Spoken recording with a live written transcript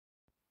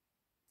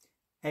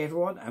Hey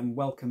everyone, and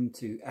welcome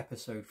to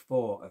episode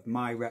 4 of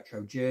my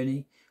retro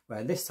journey,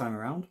 where this time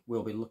around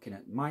we'll be looking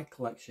at my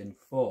collection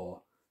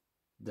for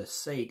the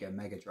Sega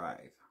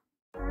Megadrive.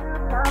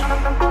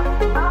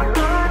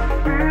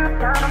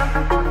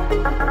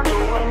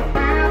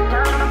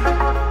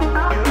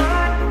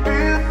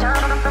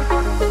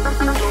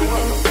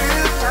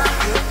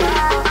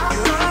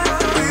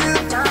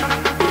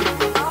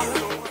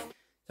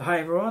 So hi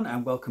everyone,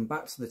 and welcome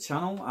back to the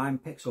channel. I'm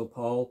Pixel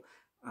Paul,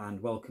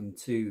 and welcome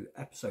to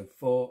episode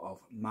 4 of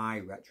my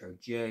retro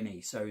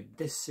journey. So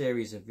this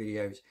series of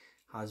videos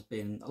has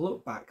been a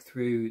look back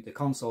through the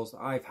consoles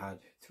that I've had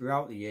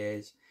throughout the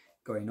years,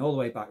 going all the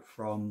way back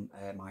from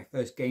my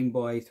first Game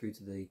Boy through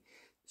to the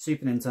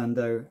Super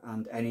Nintendo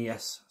and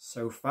NES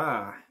so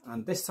far.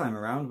 And this time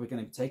around we're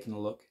going to be taking a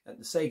look at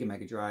the Sega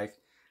Mega Drive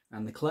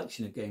and the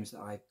collection of games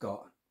that I've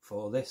got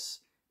for this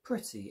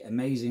pretty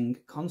amazing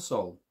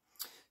console.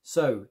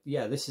 So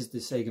yeah, this is the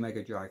Sega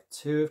Mega Drive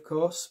 2, of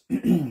course.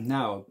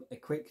 Now, a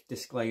quick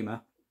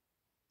disclaimer,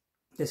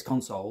 this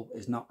console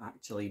is not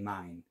actually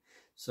mine.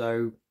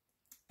 So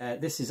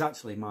this is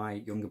actually my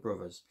younger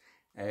brother's.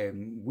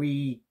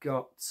 We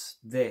got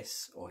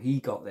this, or he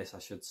got this I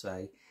should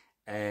say,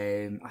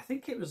 I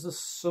think it was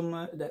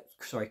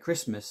the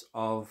Christmas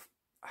of,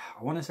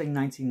 I want to say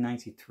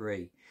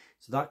 1993.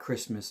 So that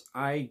Christmas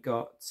I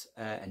got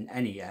an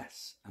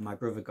NES and my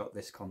brother got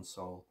this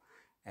console.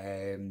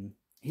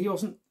 He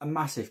wasn't a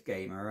massive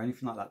gamer or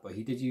anything like that, but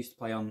he did used to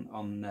play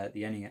on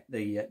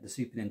the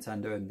Super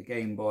Nintendo and the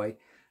Game Boy.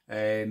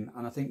 And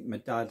I think my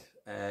dad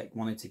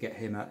wanted to get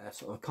him a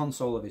sort of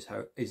console of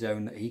his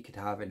own that he could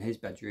have in his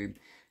bedroom,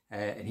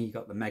 and he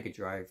got the Mega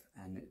Drive,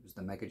 and it was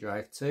the Mega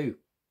Drive 2.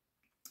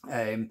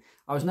 I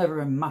was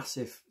never a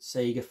massive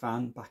Sega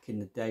fan back in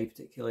the day,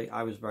 particularly.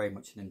 I was very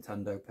much a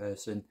Nintendo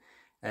person.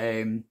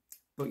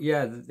 But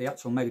yeah, the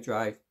actual Mega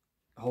Drive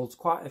holds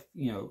quite a,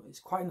 it's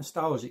quite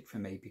nostalgic for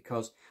me,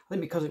 because I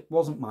think because it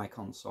wasn't my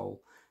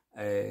console,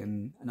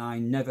 and I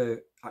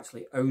never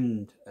actually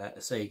owned a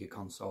Sega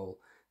console,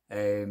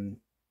 it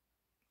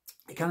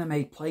kind of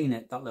made playing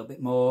it that little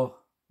bit more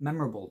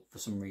memorable for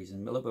some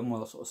reason, a little bit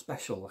more sort of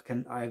special.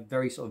 I have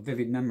very sort of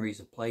vivid memories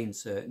of playing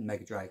certain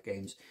Mega Drive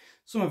games,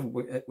 some of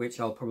which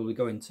I'll probably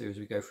go into as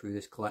we go through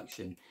this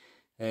collection.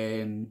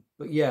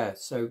 But yeah,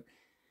 so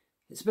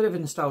it's a bit of a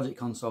nostalgic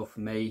console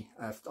for me.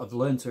 I've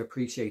learned to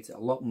appreciate it a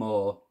lot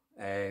more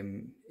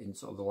in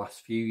sort of the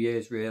last few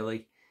years,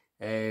 really.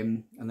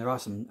 And there are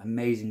some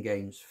amazing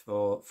games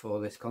for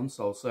this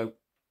console. So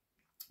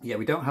yeah,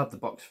 we don't have the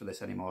box for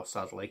this anymore,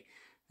 sadly.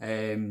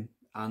 And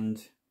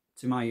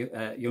to my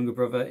younger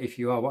brother, if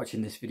you are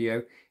watching this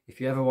video, if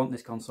you ever want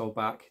this console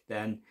back,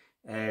 then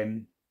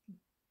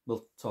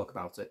we'll talk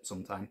about it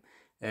sometime.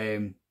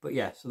 But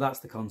yeah, so that's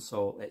the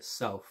console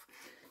itself.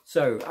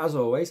 So, as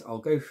always, I'll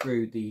go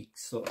through the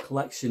sort of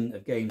collection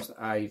of games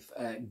that I've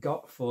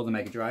got for the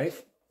Mega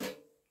Drive.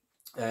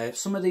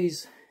 Some of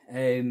these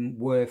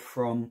were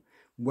from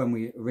when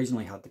we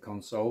originally had the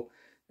console.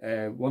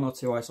 One or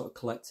two I sort of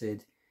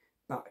collected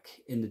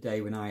back in the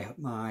day when I had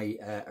my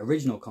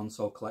original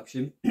console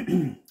collection.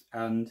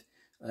 And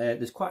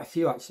there's quite a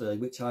few, actually,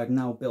 which I've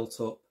now built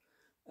up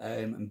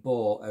and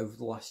bought over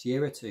the last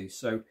year or two.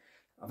 So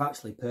I've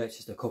actually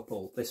purchased a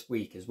couple this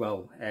week as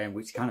well,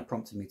 which kind of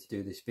prompted me to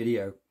do this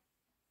video.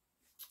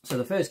 So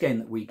the first game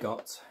that we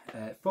got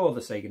for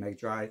the Sega Mega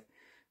Drive,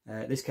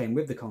 this came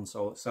with the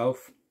console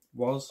itself,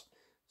 was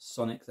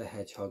Sonic the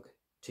Hedgehog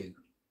 2.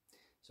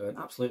 So an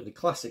absolutely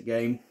classic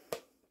game,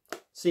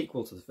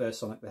 sequel to the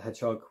first Sonic the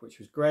Hedgehog, which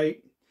was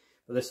great,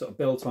 but this sort of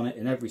built on it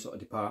in every sort of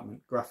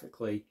department,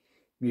 graphically,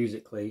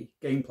 musically,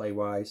 gameplay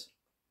wise.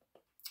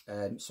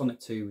 Sonic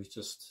 2 was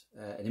just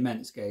an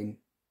immense game.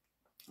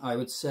 I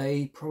would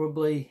say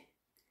probably,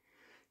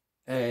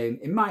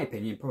 in my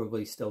opinion,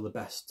 probably still the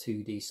best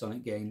 2D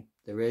Sonic game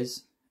there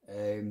is.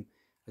 I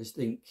just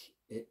think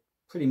it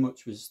pretty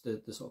much was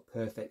the sort of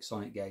perfect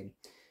Sonic game.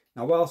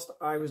 Now, whilst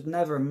I was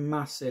never a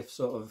massive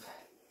sort of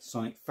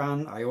Sonic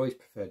fan, I always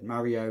preferred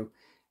Mario.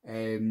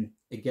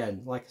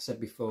 Again, like I said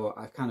before,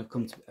 I've kind of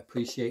come to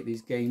appreciate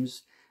these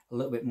games a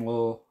little bit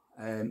more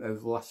over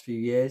the last few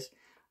years.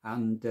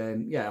 And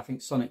yeah, I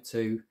think Sonic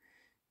 2...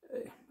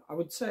 I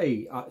would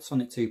say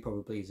Sonic 2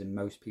 probably is in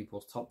most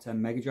people's top 10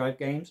 Mega Drive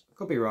games. I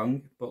could be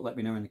wrong, but let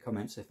me know in the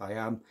comments if I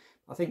am.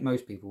 I think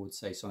most people would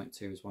say Sonic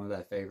 2 is one of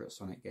their favourite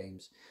Sonic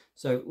games.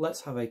 So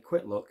let's have a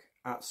quick look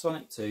at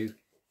Sonic 2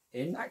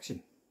 in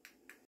action.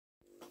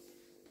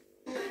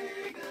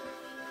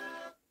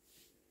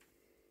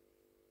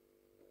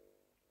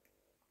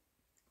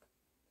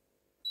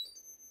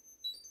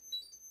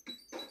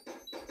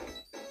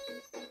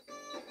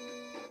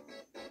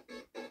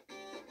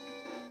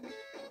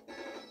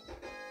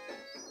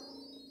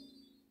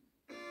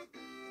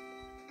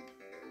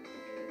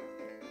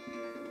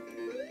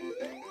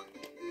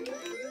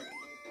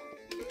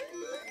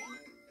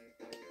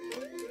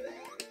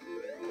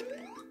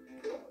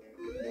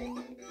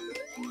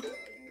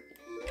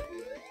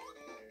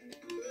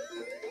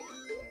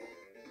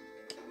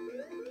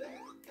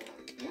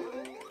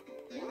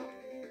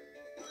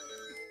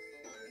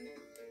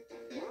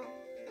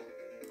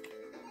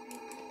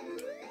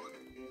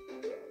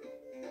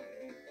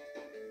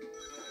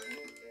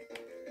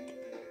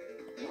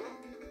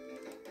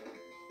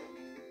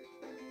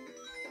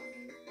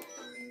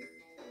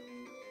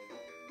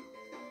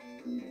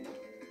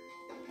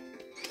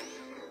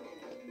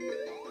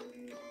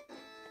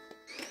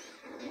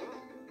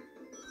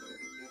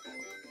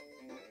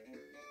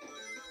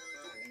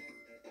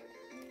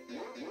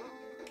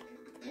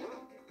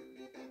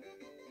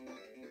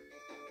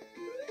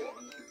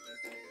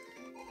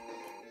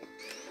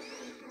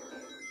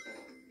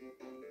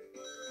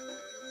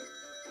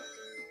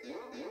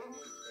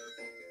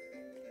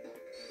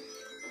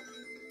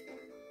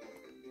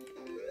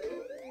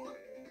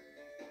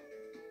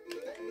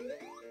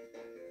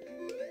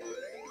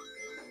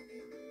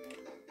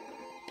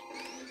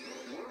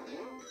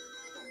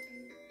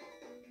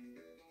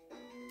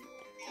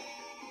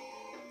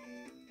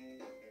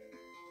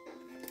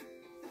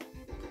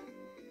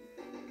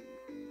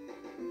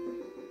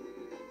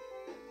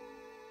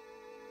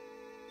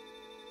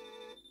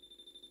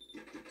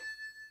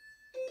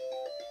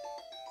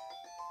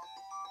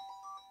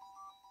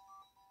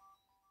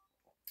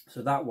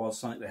 So that was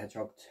Sonic the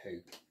Hedgehog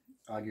 2,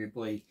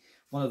 arguably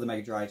one of the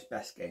Mega Drive's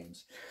best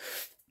games.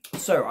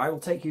 So I will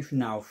take you from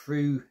now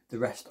through the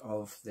rest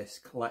of this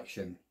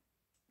collection.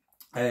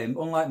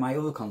 Unlike my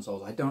other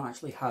consoles, I don't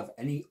actually have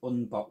any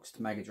unboxed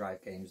Mega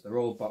Drive games. They're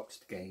all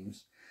boxed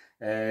games.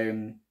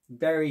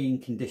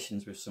 Varying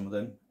conditions with some of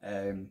them.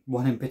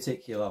 One in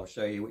particular I'll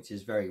show you, which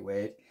is very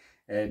weird.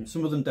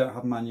 Some of them don't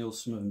have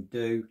manuals, some of them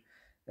do.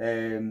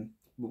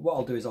 But what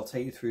I'll do is I'll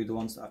take you through the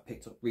ones that I've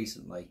picked up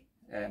recently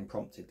and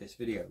prompted this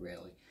video,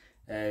 really.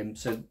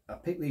 So I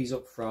picked these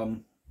up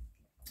from...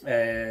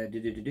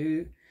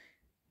 Two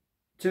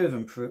of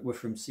them were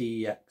from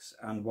CEX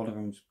and one of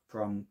them's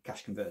from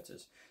Cash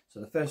Converters. So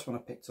the first one I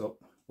picked up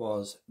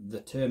was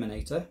The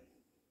Terminator,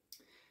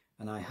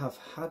 and I have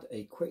had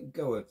a quick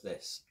go of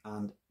this,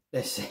 and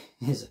this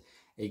is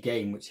a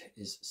game which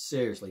is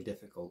seriously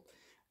difficult.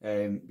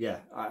 Yeah,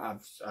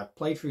 I've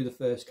played through the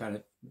first kind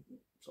of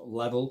sort of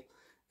level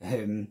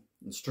and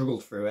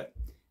struggled through it,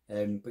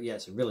 but yeah,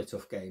 it's a really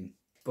tough game.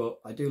 But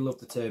I do love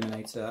The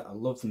Terminator, I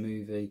love the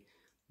movie,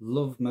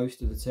 love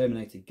most of the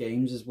Terminator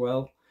games as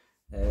well.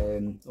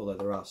 Although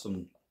there are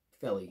some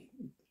fairly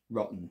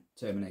rotten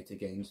Terminator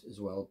games as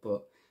well,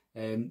 but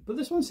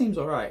this one seems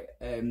alright.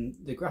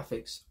 The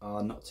graphics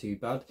are not too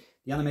bad.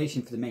 The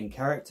animation for the main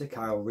character,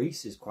 Kyle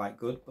Reese, is quite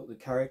good, but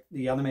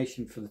the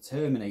animation for the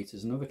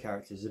Terminators and other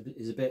characters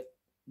is a bit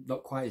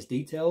not quite as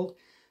detailed,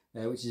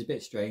 which is a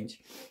bit strange.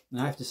 And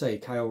I have to say,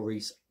 Kyle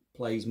Reese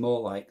plays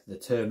more like the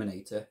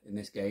Terminator in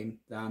this game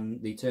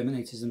than the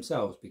Terminators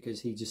themselves,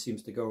 because he just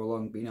seems to go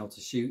along being able to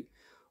shoot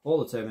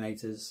all the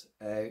Terminators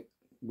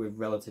with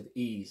relative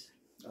ease.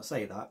 I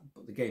say that,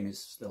 but the game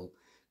is still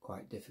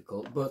quite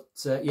difficult. But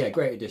yeah,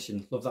 great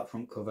addition. Love that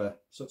front cover.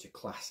 Such a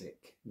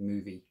classic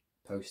movie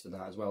poster,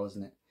 that as well,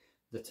 isn't it?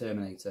 The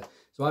Terminator.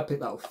 So I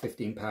picked that up for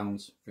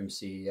 £15 from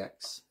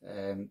CEX.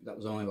 That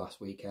was only last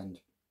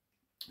weekend.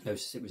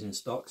 Noticed it was in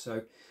stock,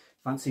 so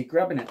fancy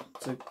grabbing it.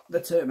 So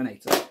The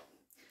Terminator.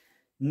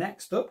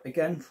 Next up,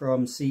 again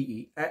from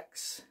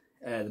CEX.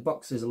 The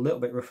box is a little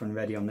bit rough and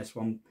ready on this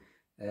one,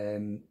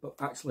 but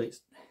actually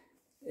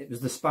it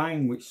was the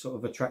spine which sort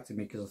of attracted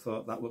me, because I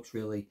thought that looks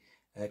really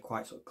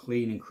quite sort of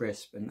clean and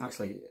crisp. And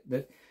actually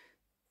the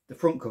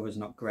front cover is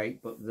not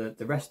great, but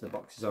the rest of the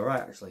box is all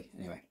right actually.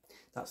 Anyway,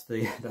 that's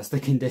the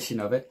condition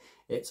of it.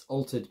 It's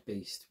Altered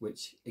Beast,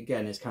 which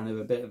again is kind of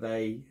a bit of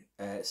a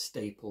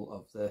staple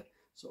of the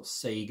sort of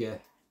Sega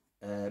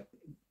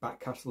back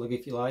catalogue,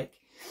 if you like.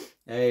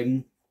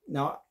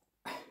 Now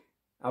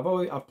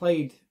I've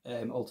played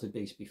Altered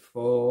Beast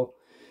before.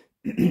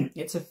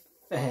 It's a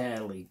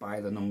fairly by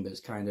the numbers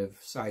kind of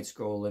side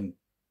scrolling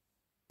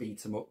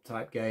beat 'em up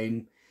type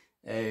game,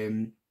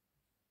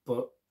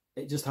 but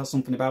it just has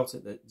something about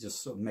it that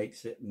just sort of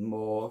makes it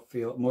more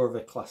of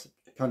a classic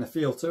kind of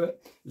feel to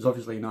it. It was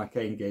obviously an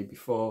arcade game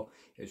before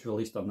it was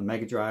released on the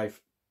Mega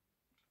Drive.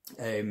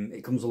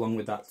 It comes along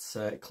with that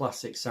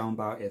classic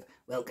soundbite of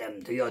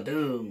 "Welcome to your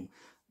doom."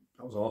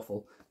 That was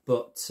awful,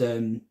 but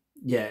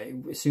yeah,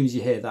 as soon as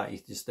you hear that, you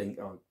just think,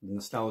 oh, the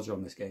nostalgia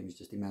on this game is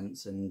just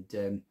immense. And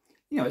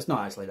you know, it's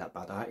not actually that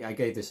bad. I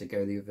gave this a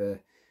go the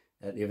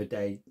other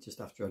day,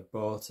 just after I'd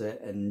bought it,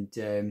 and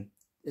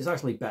it's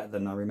actually better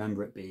than I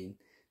remember it being.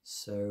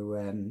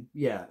 So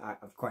yeah,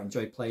 I've quite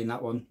enjoyed playing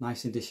that one.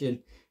 Nice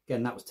addition.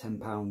 Again, that was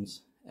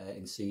 £10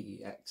 in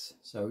CEX.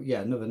 So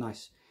yeah, another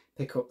nice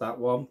pick up, that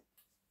one.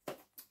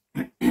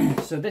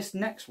 So this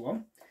next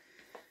one,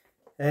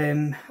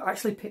 I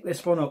actually picked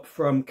this one up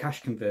from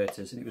Cash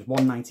Converters, and it was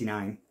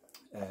 £1.99.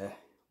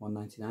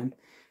 £1.99.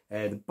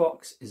 The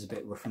box is a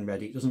bit rough and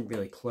ready. It doesn't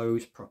really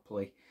close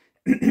properly.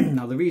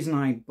 Now, the reason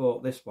I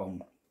bought this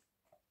one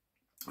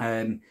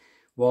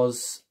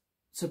was,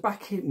 so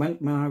back in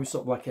when I was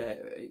sort of like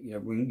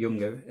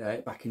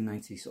younger, back in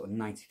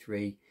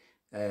 93,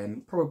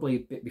 probably a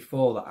bit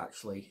before that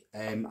actually.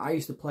 I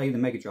used to play the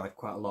Mega Drive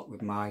quite a lot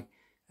with my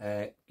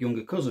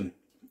younger cousin.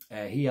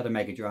 He had a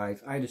Mega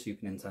Drive. I had a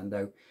Super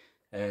Nintendo.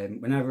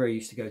 Whenever I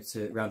used to go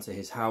round to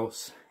his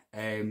house,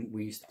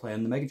 we used to play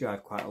on the Mega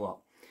Drive quite a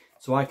lot.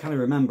 So I kind of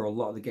remember a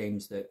lot of the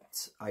games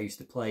that I used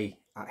to play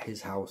at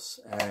his house,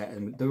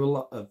 and there were a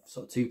lot of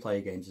sort of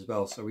two-player games as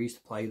well. So we used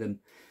to play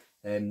them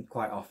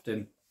quite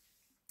often.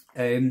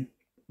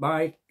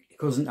 My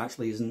cousin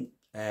actually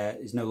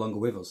is no longer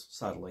with us,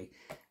 sadly.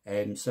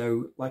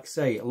 So, like I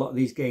say, a lot of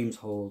these games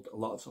hold a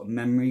lot of sort of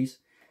memories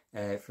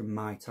from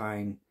my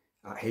time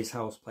at his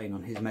house playing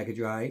on his Mega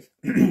Drive.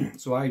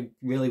 So I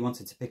really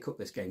wanted to pick up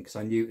this game because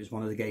I knew it was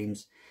one of the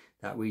games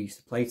that we used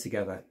to play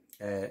together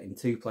in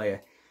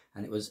two-player.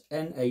 And it was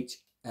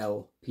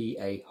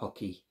NHLPA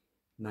Hockey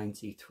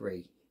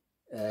 93.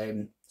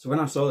 So when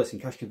I saw this in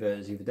Cash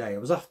Converters the other day, I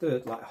was after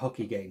like a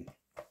hockey game.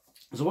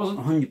 So I wasn't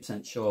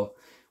 100% sure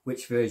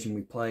which version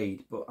we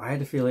played, but I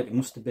had a feeling it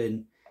must have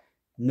been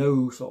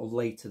no sort of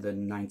later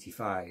than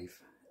 95.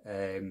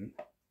 And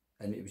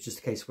it was just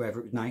a case of whether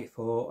it was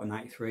 94 or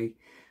 93.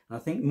 And I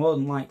think more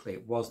than likely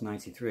it was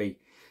 93.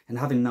 And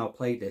having now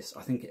played this,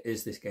 I think it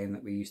is this game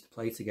that we used to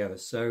play together.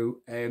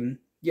 So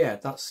yeah,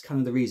 that's kind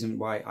of the reason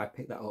why I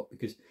picked that up,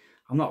 because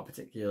I'm not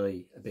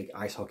particularly a big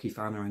ice hockey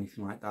fan or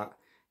anything like that,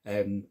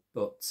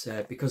 but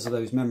because of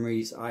those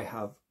memories I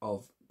have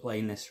of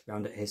playing this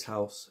round at his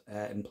house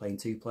and playing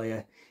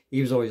 2-player,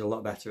 he was always a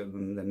lot better at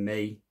them than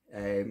me.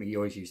 He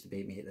always used to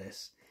beat me at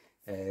this.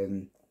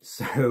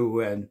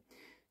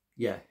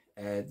 Yeah,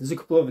 there's a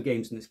couple other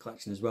games in this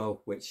collection as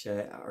well, which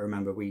I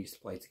remember we used to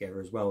play together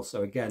as well.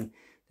 So again,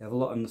 they have a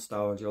lot of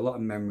nostalgia, a lot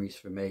of memories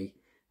for me.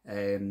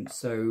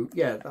 So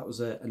yeah, that was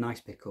a nice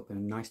pickup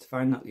and nice to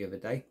find that the other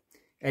day.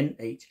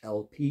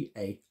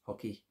 NHLPA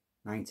Hockey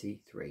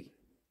 93.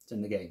 It's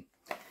in the game.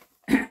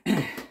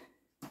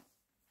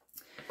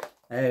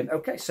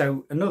 Okay,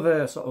 so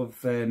another sort of,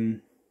 I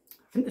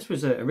think this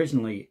was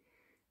originally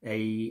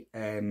a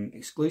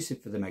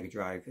exclusive for the Mega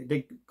Drive. It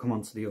did come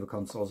onto the other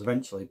consoles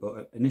eventually,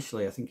 but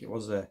initially I think it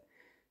was a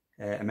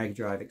Mega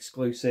Drive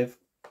exclusive.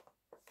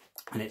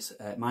 And it's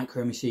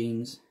Micro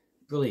Machines.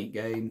 Brilliant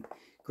game.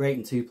 Great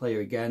in 2-player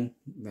again.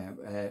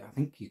 I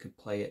think you could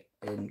play it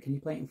in, can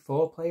you play it in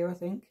 4-player, I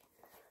think?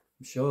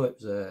 I'm sure it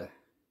was a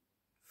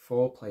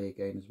 4-player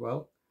game as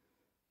well.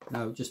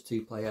 No, just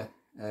 2-player.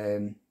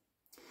 But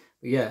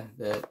yeah,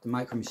 the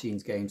Micro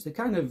Machines games, they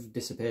kind of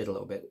disappeared a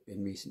little bit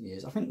in recent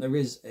years. I think there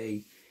is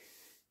a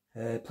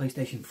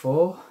PlayStation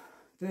 4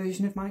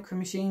 version of Micro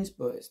Machines,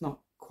 but it's not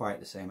quite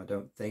the same, I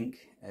don't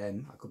think.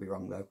 I could be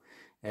wrong though.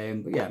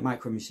 But yeah,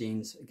 Micro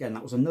Machines, again,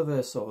 that was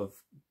another sort of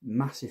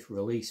massive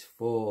release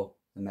for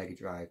the Mega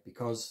Drive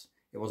because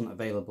it wasn't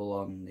available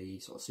on the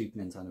sort of Super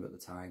Nintendo at the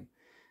time.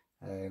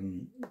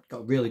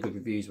 Got really good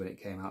reviews when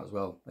it came out as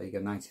well. There you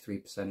go,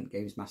 93%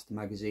 Games Master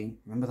magazine.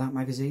 Remember that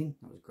magazine?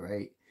 That was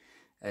great.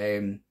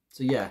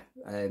 So yeah,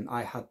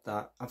 I had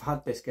that. I've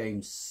had this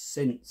game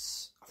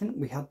since, I think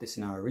we had this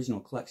in our original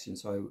collection,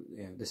 so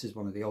you know, this is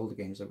one of the older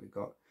games that we've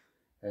got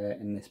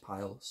in this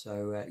pile.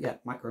 So yeah,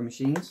 Micro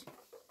Machines.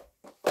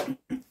 So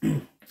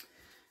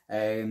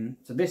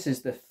this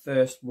is the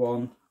first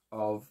one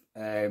of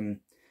the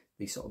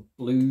sort of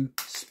blue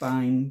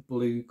spine,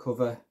 blue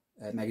cover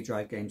Mega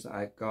Drive games that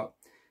I've got.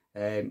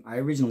 I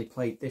originally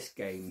played this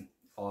game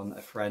on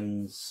a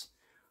friend's,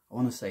 I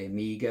want to say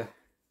Amiga.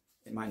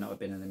 It might not have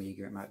been an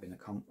Amiga, it might have been a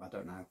comp, I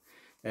don't know.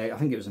 I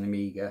think it was an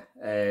Amiga.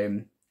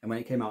 And when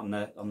it came out on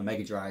the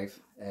Mega Drive,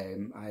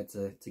 I had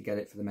to get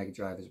it for the Mega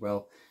Drive as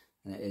well.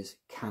 And it is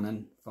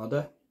Cannon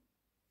Fodder.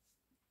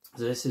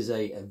 So this is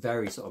a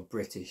very sort of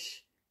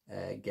British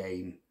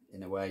game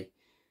in a way.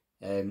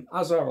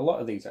 As are a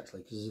lot of these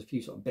actually, because there's a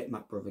few sort of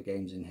Bitmap Brother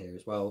games in here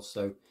as well.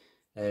 So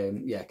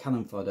yeah,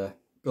 Cannon Fodder,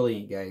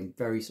 brilliant game,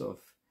 very sort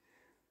of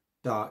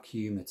dark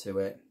humour to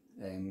it.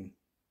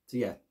 So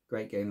yeah,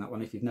 great game that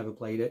one. If you've never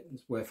played it,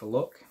 it's worth a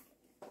look.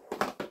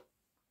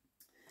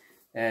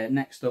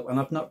 Next up, and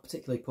I've not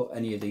particularly put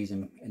any of these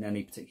in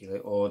any particular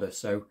order,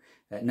 so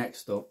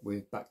next up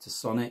we're back to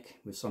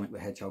Sonic with Sonic the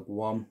Hedgehog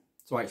 1.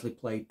 So I actually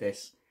played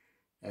this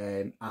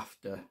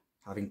after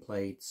having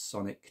played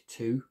Sonic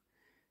 2.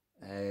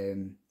 Yeah,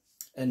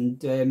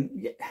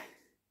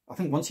 I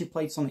think once you've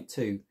played Sonic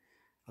 2,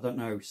 I don't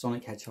know,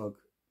 Sonic Hedgehog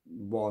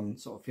 1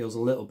 sort of feels a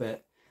little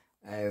bit,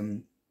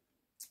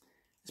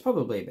 it's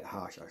probably a bit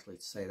harsh actually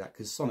to say that,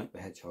 because Sonic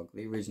the Hedgehog,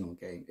 the original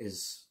game,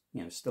 is,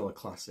 you know, still a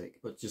classic,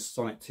 but just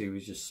Sonic 2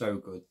 is just so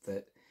good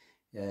that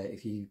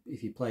if you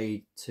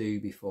played 2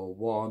 before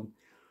 1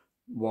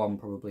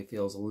 probably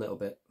feels a little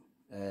bit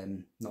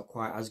not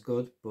quite as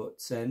good,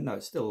 but no,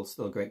 it's still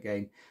a great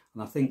game.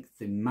 And I think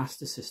the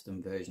Master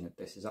System version of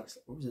this is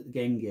actually, what was it, the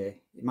Game Gear?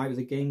 It might be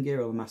the Game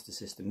Gear or the Master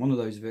System. One of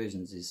those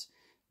versions is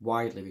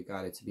widely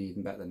regarded to be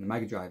even better than the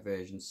Mega Drive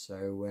version.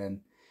 So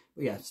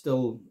but yeah,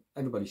 still,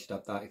 everybody should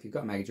have that. If you've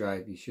got a Mega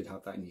Drive, you should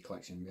have that in your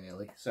collection,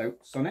 really. So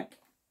Sonic.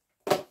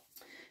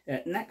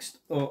 Next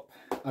up,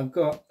 I've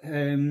got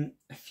a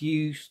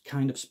few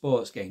kind of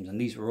sports games,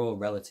 and these were all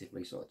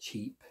relatively sort of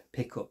cheap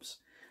pickups.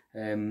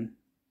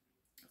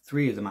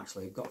 3 of them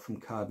actually I've got from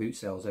car boot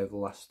sales over the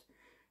last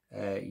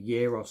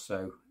year or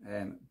so,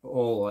 but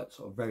all at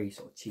sort of very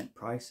sort of cheap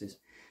prices.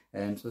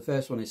 So the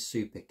first one is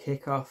Super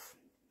Kickoff.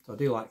 So I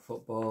do like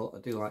football. I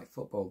do like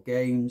football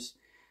games.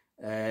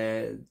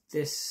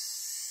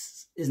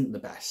 This isn't the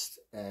best.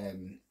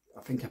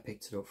 I think I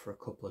picked it up for a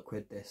couple of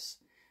quid. This.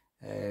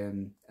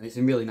 And it's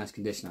in really nice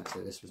condition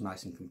actually. This was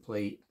nice and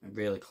complete and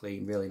really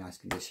clean, really nice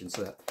condition,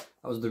 so that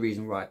was the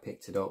reason why I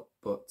picked it up.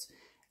 But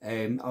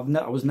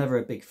I was never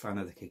a big fan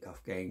of the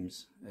Kickoff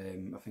games.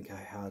 I think I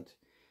had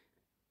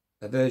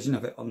a version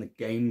of it on the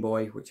Game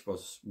Boy which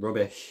was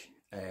rubbish.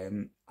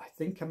 I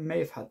think I may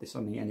have had this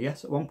on the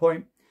NES at one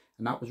point,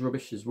 and that was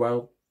rubbish as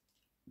well.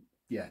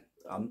 Yeah,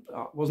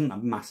 I wasn't a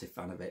massive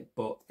fan of it,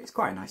 but it's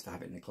quite nice to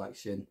have it in the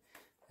collection.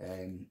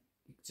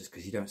 Just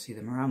because you don't see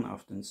them around that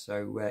often.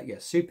 So yeah,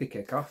 Super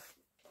Kickoff.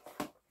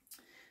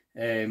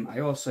 I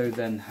also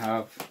then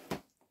have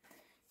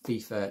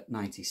FIFA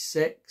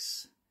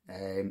 96.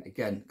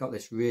 Again, got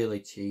this really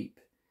cheap.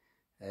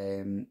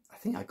 I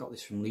think I got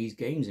this from Lee's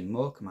Games in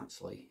Morecambe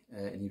actually,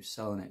 and he was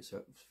selling it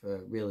for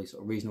a really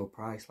sort of reasonable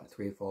price, like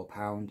 £3 or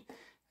 £4.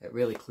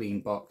 Really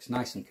clean box,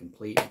 nice and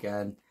complete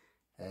again.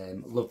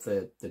 Love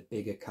the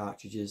bigger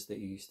cartridges that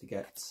you used to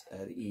get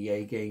the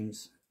EA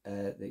games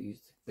they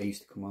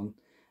used to come on.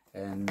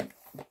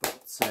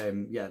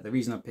 Yeah, the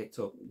reason I picked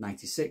up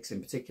 96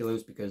 in particular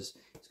is because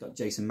it's got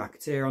Jason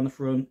McAteer on the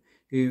front,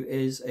 who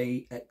is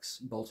a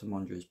ex-Bolton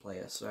Wanderers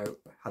player, so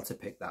I had to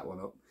pick that one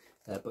up.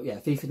 But yeah,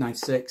 FIFA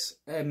 96,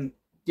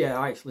 yeah,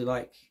 I actually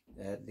like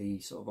the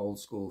sort of old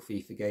school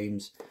FIFA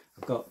games.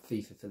 I've got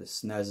FIFA for the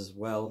SNES as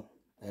well,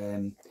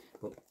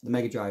 but the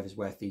Mega Drive is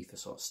where FIFA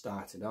sort of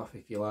started off,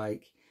 if you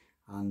like.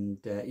 And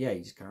yeah,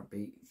 you just can't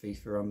beat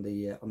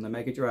FIFA on the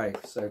Mega Drive.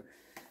 So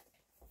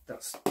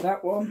that's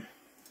that one.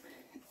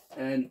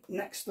 And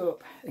next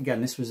up,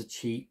 again, this was a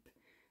cheap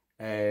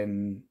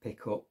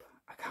pickup.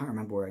 I can't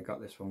remember where I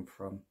got this one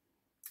from.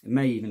 It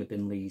may even have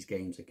been Lee's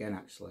Games again,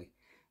 actually.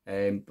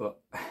 But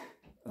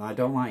I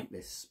don't like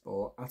this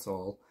sport at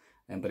all.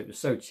 But it was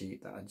so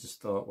cheap that I just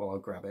thought, well, I'll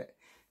grab it.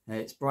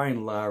 It's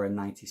Brian Lara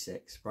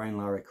 96, Brian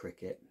Lara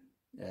Cricket.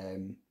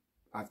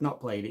 I've not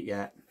played it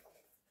yet.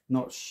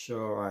 Not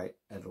sure I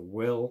ever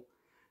will.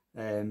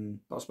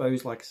 But I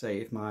suppose, like I say,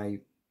 if my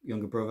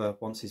younger brother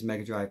wants his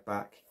Mega Drive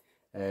back,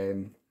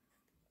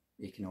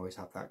 he can always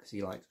have that, because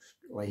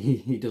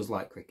he does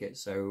like cricket,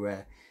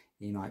 so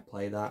he might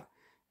play that.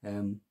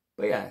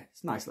 But yeah,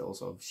 it's a nice little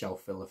sort of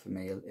shelf filler for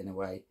me in a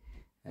way.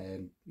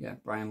 Yeah,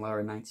 Brian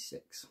Lara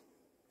 96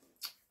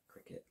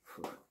 cricket.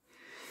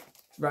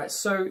 Right,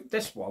 so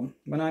this one,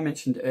 when I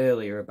mentioned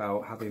earlier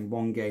about having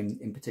one game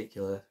in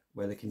particular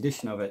where the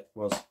condition of it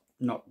was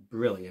not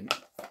brilliant,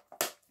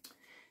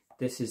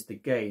 this is the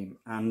game.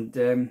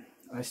 And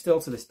I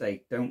still to this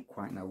day don't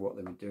quite know what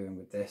they were doing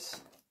with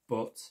this,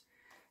 but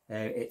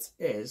it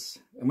is,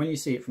 and when you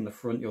see it from the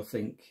front you'll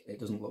think it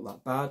doesn't look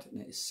that bad,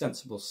 and it is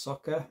Sensible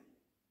Soccer.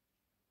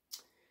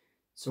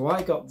 So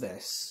I got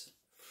this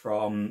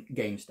from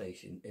Game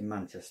Station in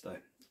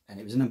Manchester, and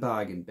it was in a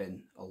bargain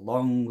bin a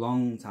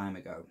long time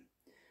ago,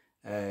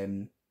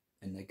 in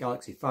the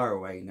galaxy far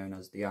away known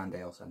as the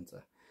Arndale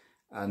Centre.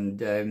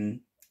 And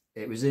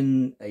it was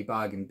in a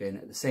bargain bin.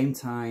 At the same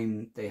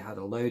time, they had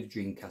a load of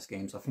Dreamcast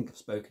games. I think I've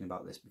spoken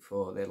about this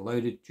before. They had a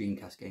load of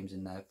Dreamcast games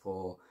in there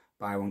for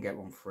buy one get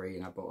one free,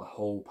 and I bought a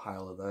whole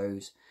pile of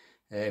those.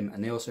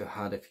 And they also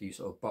had a few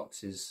sort of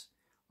boxes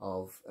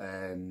of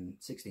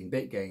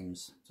 16-bit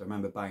games. So I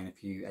remember buying a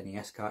few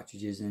NES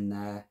cartridges in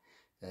there,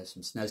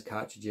 some SNES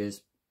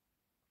cartridges,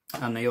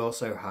 and they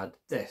also had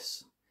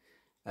this.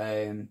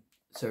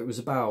 So it was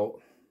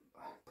about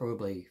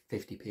probably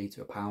 50p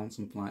to £1,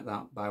 something like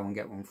that, buy one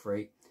get one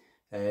free.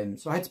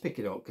 So I had to pick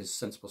it up because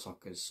Sensible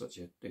Soccer is such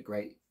a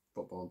great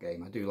football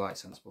game. I do like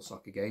Sensible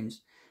Soccer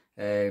games.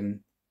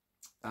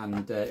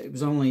 And it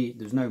was only,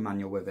 there's no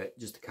manual with it,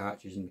 just the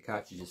cartridge, and the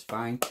cartridge is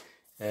fine.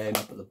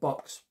 But the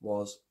box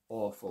was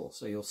awful.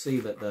 So you'll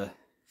see that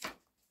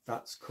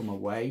that's come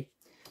away.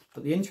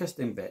 But the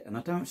interesting bit, and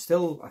I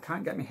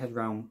can't get my head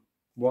around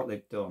what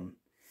they've done,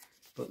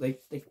 but they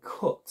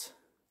cut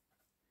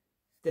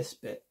this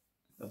bit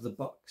of the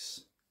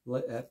box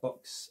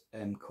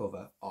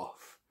cover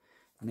off,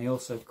 and they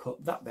also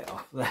cut that bit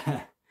off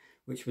there,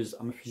 which was,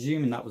 I'm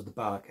presuming that was the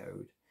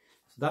barcode.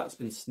 So that's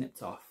been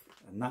snipped off,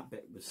 and that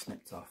bit was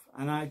snipped off,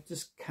 and I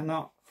just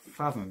cannot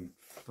fathom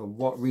for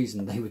what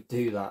reason they would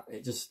do that.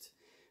 It just,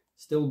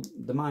 still,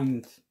 the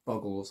mind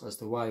boggles as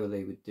to why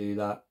they would do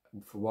that,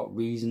 for what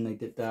reason they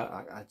did that.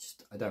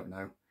 I don't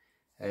know.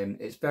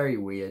 It's very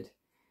weird,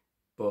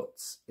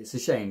 but it's a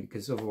shame,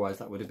 because otherwise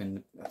that would have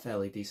been a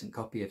fairly decent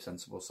copy of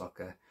Sensible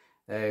Soccer.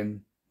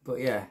 But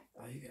yeah,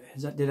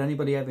 did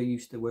anybody ever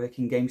used to work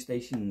in Game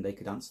Station and they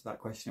could answer that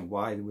question,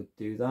 why they would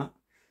do that?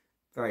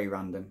 Very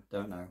random,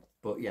 don't know.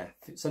 But yeah,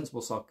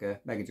 Sensible Soccer,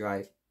 Mega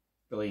Drive,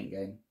 brilliant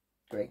game,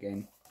 great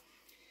game.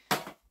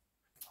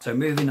 So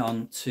moving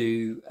on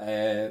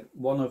to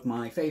one of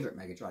my favourite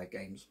Mega Drive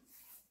games.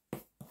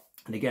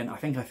 And again, I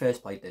think I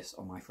first played this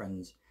on my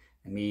friend's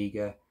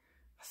Amiga.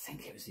 I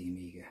think it was the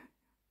Amiga.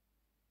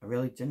 I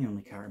really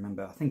genuinely can't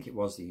remember. I think it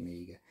was the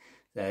Amiga.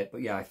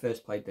 But yeah, I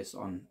first played this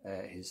on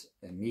his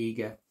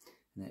Amiga,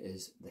 and it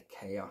is the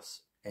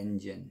Chaos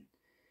Engine.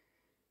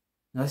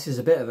 Now this is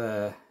a bit of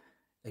a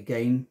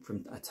game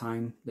from a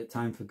time that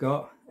time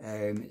forgot.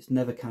 It's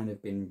never kind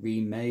of been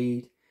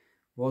remade.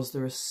 Was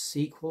there a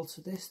sequel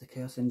to this, the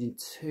Chaos Engine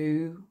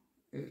 2?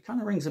 It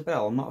kind of rings a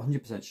bell, I'm not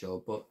 100%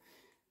 sure, but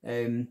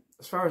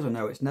as far as I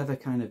know, it's never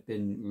kind of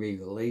been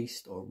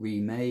re-released or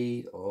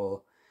remade,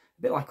 or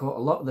a bit like a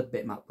lot of the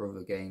Bitmap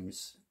Brother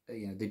games.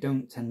 You know, you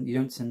don't tend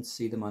to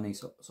see them on any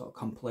sort of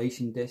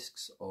compilation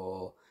discs,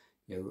 or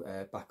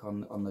back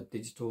on the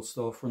digital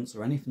storefronts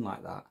or anything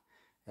like that,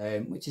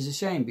 which is a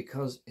shame,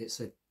 because it's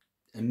an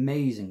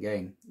amazing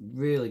game,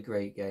 really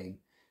great game,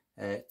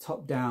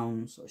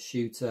 top-down sort of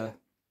shooter,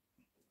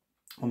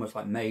 almost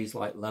like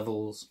maze-like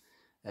levels.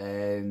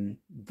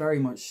 Very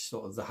much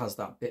sort of has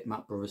that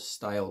Bitmap Brothers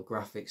style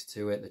graphics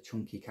to it, the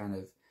chunky kind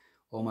of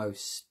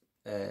almost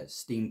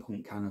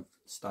steampunk kind of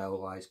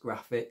stylized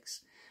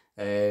graphics.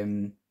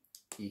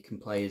 You can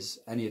play as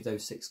any of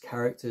those 6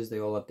 characters. They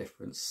all have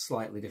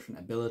slightly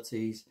different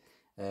abilities,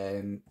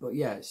 but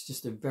yeah, it's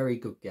just a very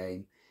good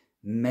game.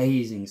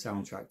 Amazing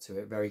soundtrack to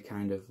it, very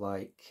kind of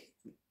like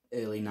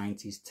early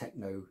 90s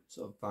techno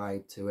sort of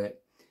vibe to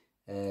it.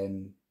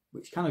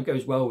 which kind of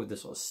goes well with the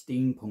sort of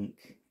steampunk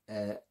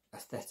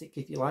aesthetic,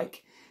 if you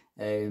like.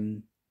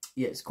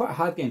 Yeah, it's quite a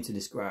hard game to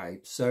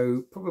describe,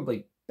 so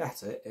probably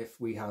better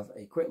if we have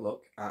a quick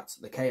look at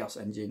the Chaos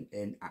engine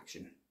in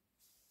action.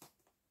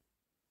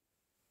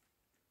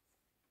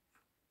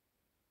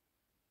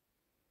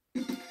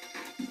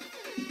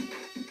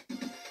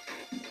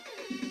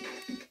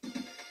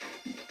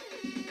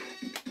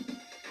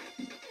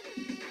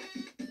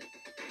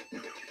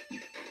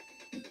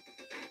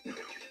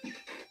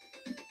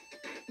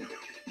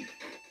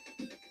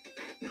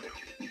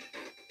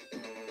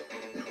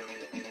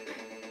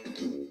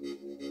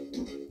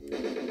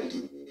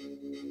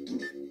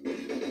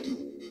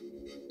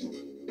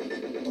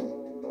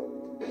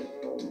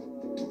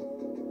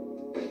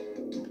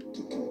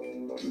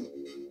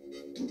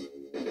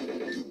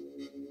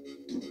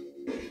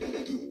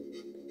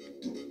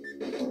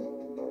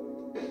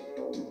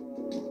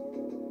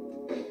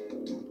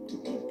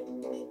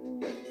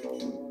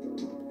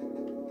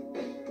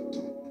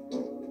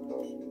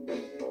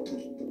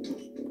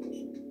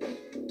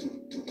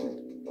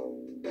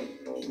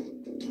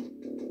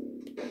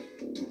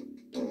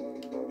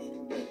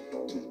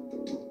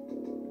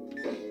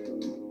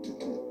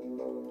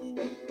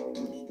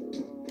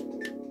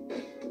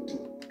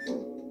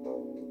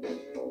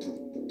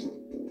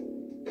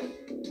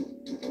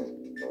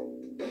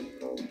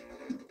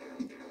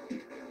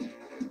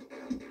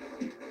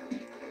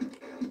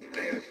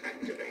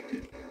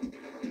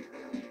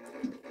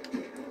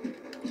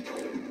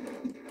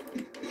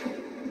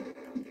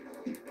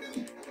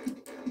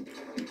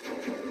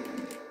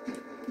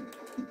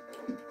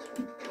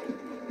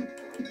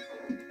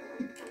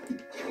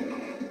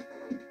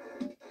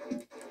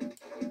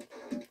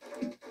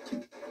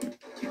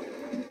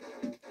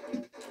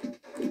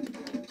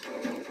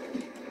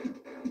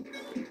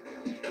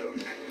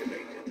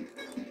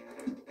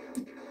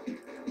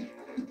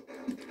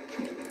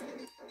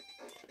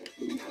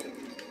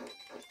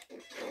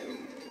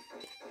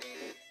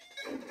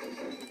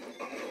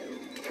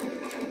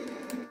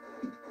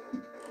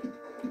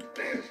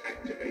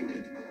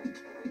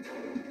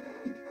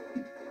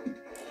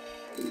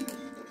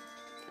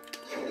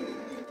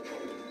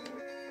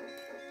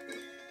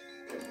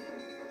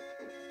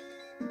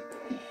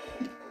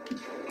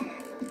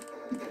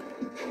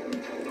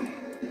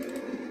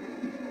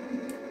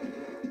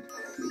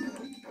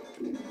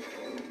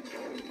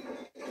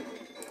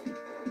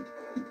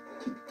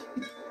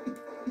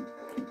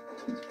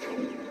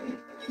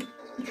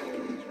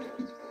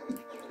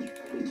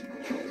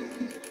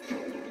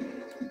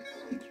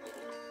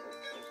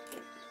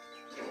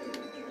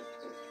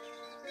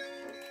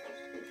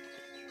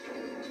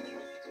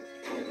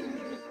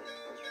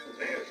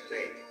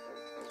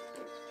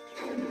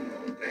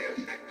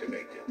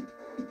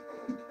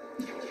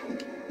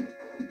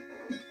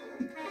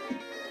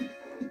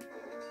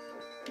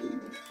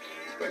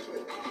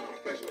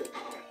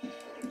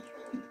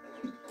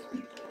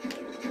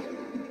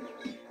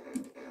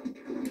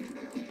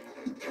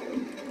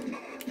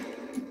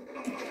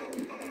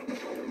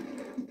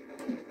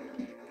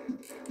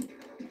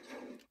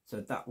 So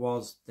that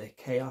was the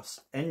Chaos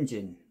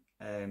engine,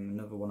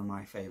 another one of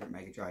my favourite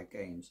Mega Drive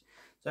games.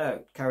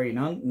 So carrying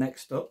on,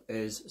 next up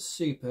is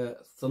Super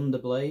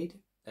Thunderblade.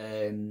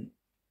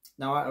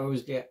 Now I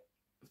always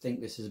think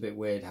this is a bit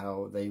weird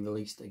how they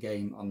released a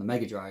game on the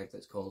Mega Drive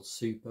that's called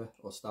Super,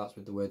 or starts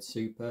with the word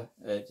Super.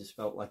 It just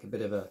felt like a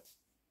bit of a,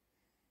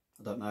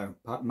 I don't know,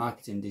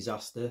 marketing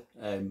disaster,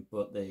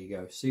 but there you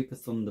go, Super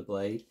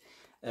Thunderblade.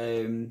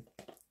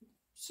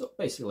 So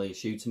basically a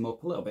shoot 'em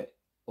up, a little bit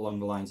along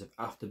the lines of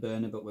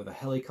Afterburner, but with a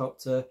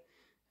helicopter.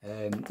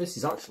 This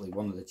is actually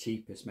one of the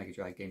cheapest Mega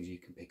Drive games you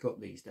can pick up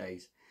these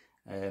days,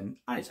 and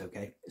it's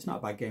okay. It's not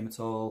a bad game at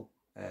all.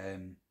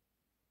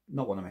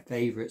 Not one of my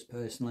favourites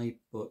personally,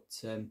 but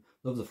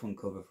love the front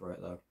cover for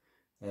it though.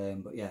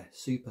 But yeah,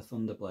 Super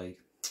Thunderblade.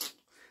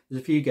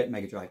 There's a few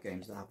Mega Drive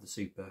games that have the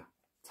Super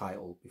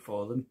title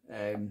before them,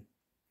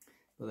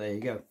 but there you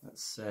go.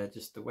 That's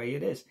just the way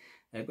it is.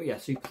 But yeah,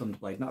 Super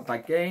Thunderblade, not a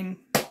bad game.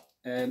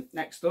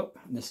 Next up,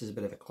 and this is a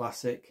bit of a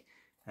classic,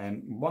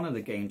 one of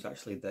the games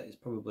actually that is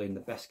probably in the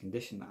best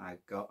condition that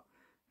I've got.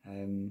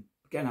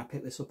 Again, I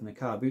picked this up in a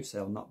car boot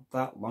sale not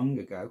that long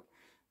ago,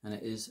 and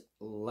it is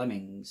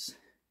Lemmings.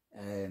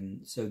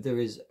 So there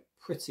is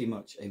pretty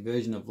much a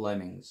version of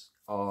Lemmings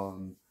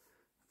on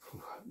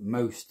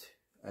most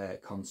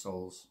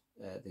consoles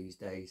these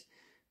days.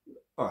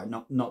 Alright,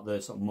 not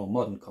the sort of more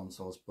modern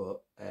consoles,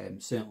 but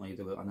certainly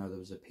I know there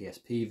was a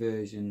PSP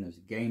version, there was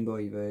a Game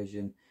Boy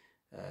version,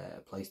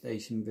 a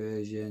PlayStation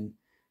version.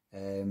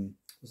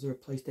 Was there a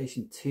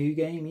PlayStation 2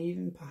 game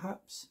even,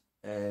 perhaps?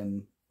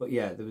 But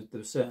yeah, there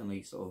was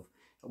certainly sort of,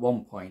 at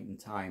one point in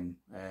time,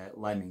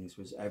 Lemmings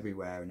was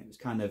everywhere, and it was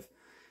kind of,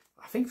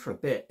 I think for a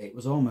bit, it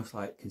was almost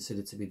like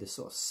considered to be the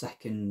sort of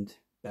second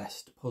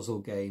best puzzle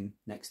game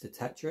next to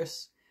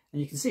Tetris.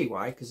 And you can see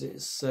why, because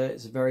it's a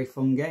very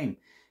fun game.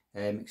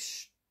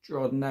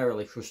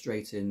 Extraordinarily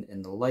frustrating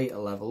in the later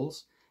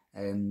levels,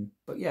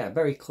 but yeah,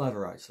 very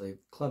clever actually,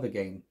 clever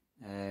game.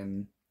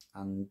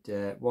 and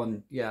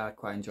one, yeah, I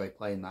quite enjoy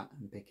playing that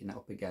and picking it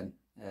up again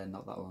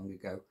not that long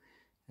ago.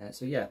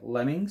 So yeah,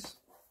 Lemmings.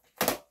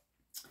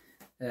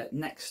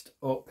 Next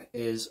up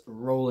is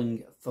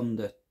Rolling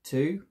Thunder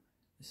 2.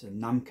 It's a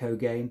Namco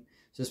game.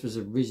 So this was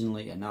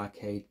originally an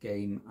arcade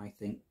game, I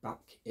think, back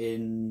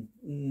in,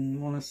 I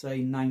want to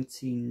say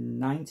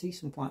 1990,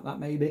 something like that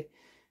maybe.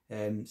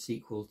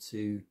 Sequel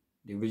to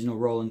the original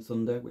Rolling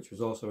Thunder, which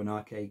was also an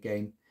arcade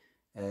game.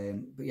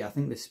 But yeah, I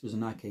think this was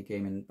an arcade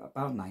game in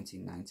about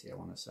 1990, I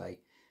want to say.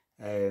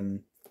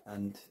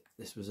 And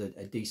this was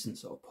a decent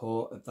sort of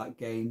port of that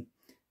game.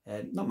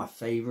 Not my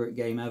favourite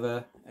game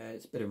ever.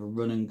 It's a bit of a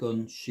run and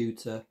gun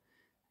shooter.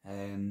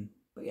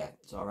 But yeah,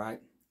 it's alright.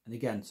 And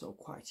again, sort of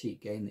quite a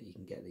cheap game that you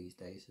can get these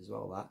days as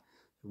well, that.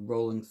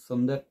 Rolling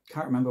Thunder.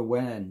 Can't remember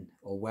when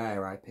or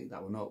where I picked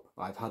that one up,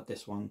 but I've had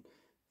this one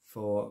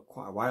for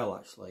quite a while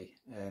actually.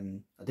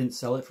 I didn't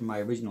sell it from my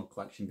original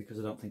collection because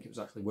I don't think it was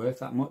actually worth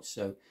that much,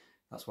 so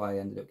that's why I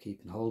ended up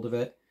keeping hold of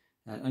it.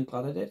 And I'm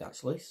glad I did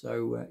actually.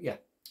 So yeah,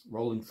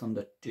 Rolling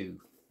Thunder 2.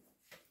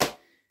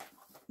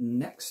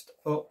 Next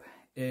up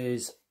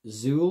is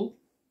Zool.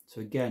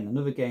 So again,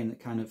 another game that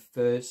kind of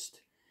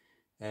first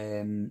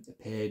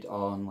appeared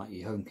on like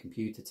your home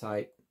computer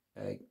type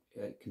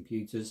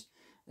computers.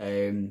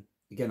 Again,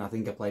 I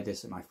think I played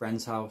this at my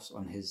friend's house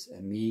on his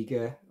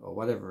Amiga or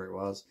whatever it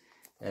was.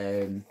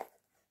 It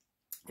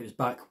was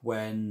back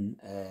when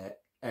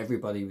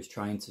everybody was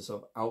trying to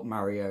sort of out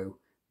Mario,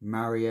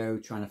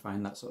 trying to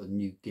find that sort of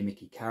new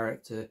gimmicky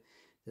character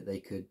that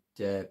they could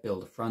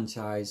build a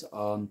franchise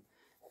on.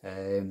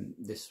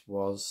 This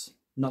was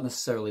not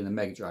necessarily the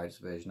Mega Drive's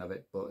version of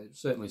it, but it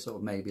certainly sort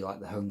of maybe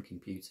like the home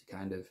computer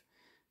kind of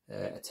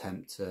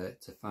attempt to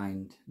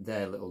find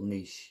their little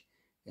niche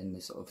in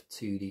this sort of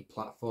 2D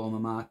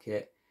platformer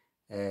market.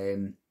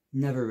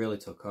 Never really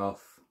took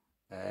off.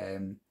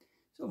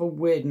 Sort of a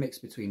weird mix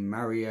between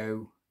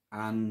Mario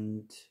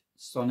and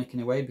Sonic in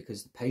a way,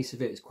 because the pace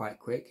of it is quite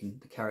quick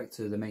and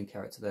the main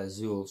character there,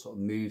 Zool, sort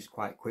of moves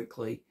quite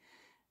quickly.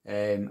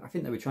 I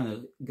think they were trying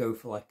to go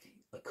for like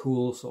a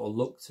cool sort of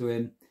look to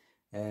him,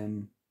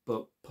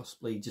 but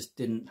possibly just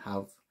didn't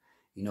have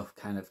enough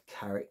kind of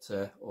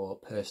character or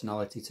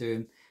personality to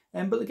him.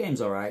 But the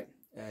game's alright.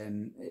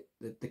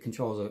 The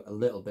controls are a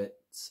little bit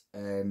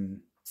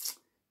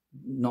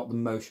not the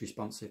most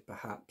responsive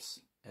perhaps,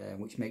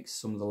 which makes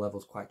some of the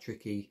levels quite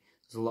tricky.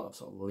 There's a lot of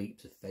sort of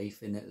leaps of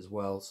faith in it as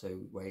well, so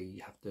where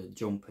you have to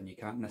jump and you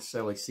can't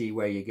necessarily see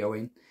where you're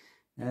going.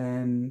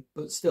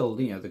 But still,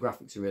 you know, the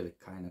graphics are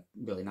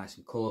really nice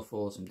and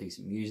colourful, some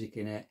decent music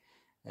in it.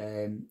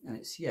 And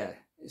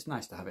it's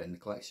nice to have it in the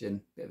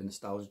collection. Bit of a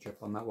nostalgia trip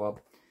on that one.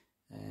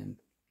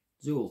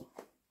 Zool.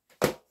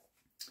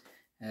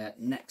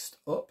 Next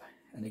up,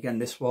 and again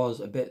this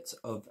was a bit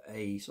of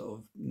a sort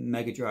of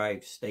Mega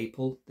Drive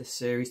staple, this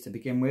series to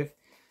begin with.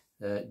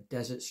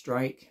 Desert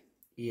Strike,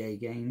 EA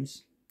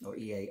Games, or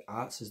EA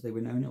Arts as they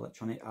were known,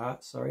 Electronic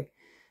Arts, sorry.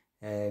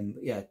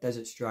 But yeah,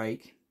 Desert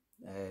Strike,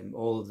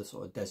 all of the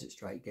sort of Desert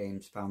Strike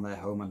games found their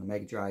home on the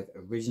Mega Drive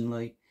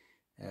originally.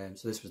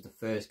 So this was the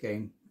first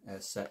game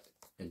set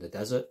in the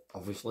desert,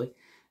 obviously.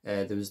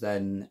 There was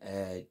then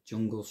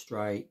Jungle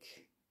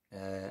Strike,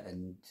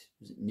 and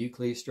was it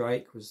Nuclear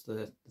Strike was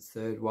the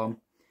third one.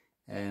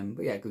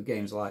 But yeah, good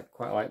games.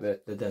 Quite like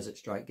the Desert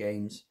Strike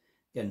games.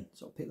 Again,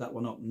 sort of picked that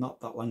one up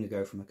not that long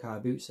ago from a car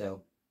boot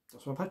sale.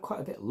 So I've had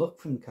quite a bit of luck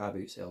from the car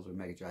boot sales with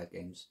Mega Drive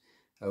games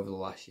over the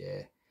last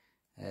year.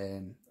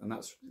 And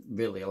that's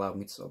really allowed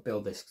me to sort of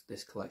build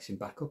this collection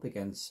back up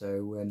again.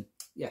 So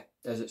yeah,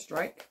 Desert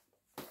Strike.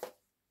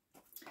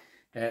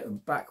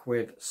 Back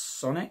with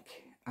Sonic,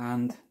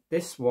 and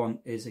this one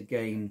is a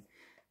game,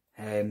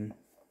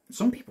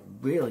 some people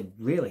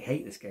really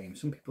hate this game.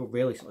 Some people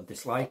really sort of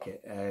dislike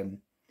it.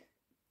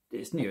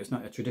 It's new, it's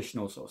not a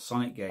traditional sort of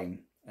Sonic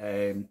game.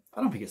 I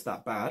don't think it's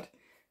that bad.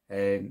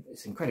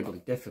 It's incredibly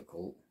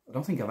difficult. I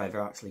don't think I've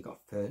ever actually got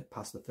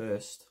past the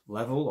first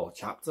level or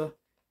chapter.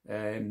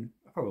 I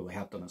probably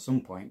have done at some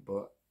point,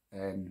 but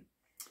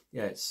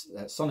yeah, it's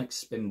Sonic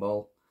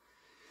Spinball.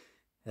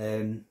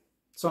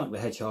 Sonic the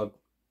Hedgehog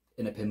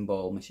in a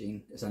pinball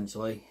machine,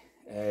 essentially.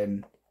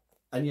 And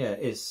yeah,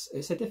 it's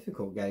a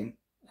difficult game.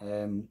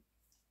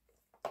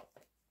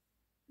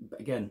 But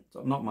again,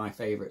 not my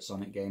favourite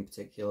Sonic game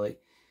particularly.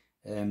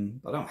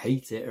 I don't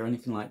hate it or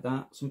anything like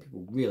that. Some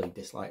people really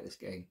dislike this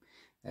game,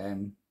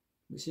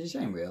 which is a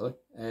shame really.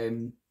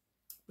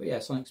 But yeah,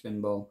 Sonic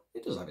Spinball,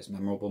 it does have its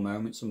memorable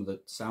moments. Some of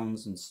the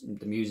sounds and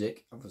the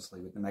music,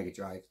 obviously with the Mega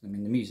Drive. I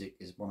mean, the music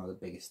is one of the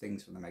biggest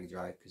things for the Mega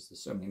Drive because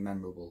there's so many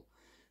memorable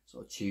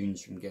sort of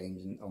tunes from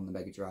games on the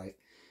Mega Drive.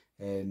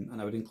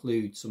 And I would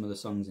include some of the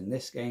songs in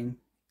this game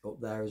up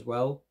there as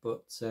well.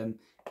 But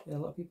yeah, a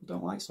lot of people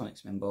don't like Sonic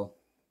Spinball.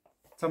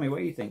 Tell me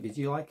what you think. Did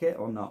you like it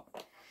or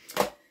not?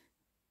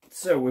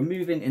 So we're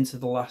moving into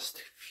the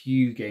last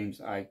few games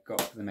that I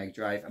got for the Mega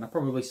Drive, and I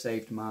probably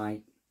saved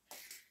my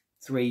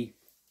three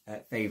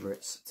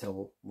favourites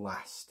till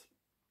last.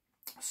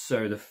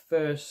 So the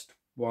first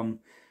one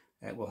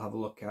we'll have a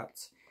look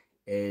at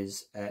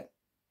is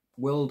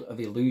World of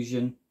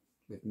Illusion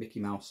with Mickey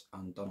Mouse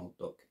and Donald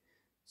Duck.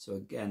 So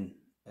again,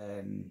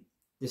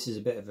 this is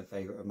a bit of a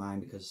favourite of mine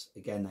because,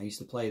 again, I used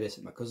to play this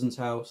at my cousin's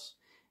house.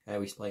 We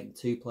used to play it in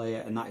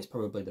 2-player, and that is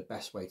probably the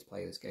best way to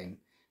play this game.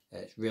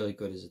 It's really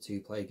good as a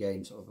 2-player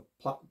game, sort of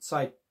a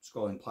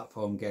side-scrolling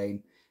platform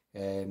game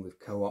with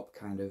co-op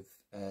kind of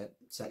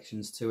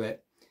sections to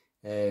it.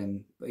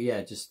 But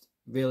yeah, just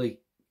really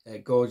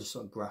gorgeous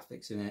sort of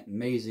graphics in it,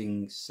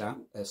 amazing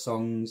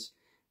songs,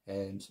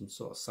 some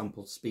sort of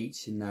sampled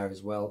speech in there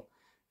as well.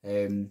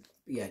 But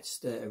yeah,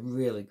 just a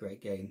really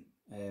great game.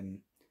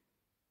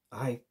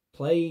 I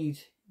played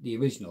the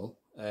original,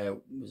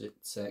 was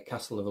it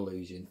Castle of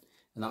Illusion,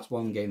 and that's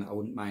one game that I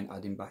wouldn't mind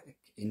adding back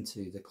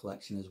into the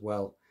collection as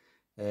well.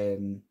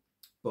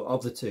 But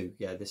of the two,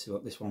 yeah, this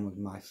one was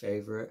my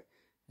favourite.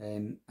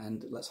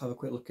 And let's have a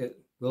quick look at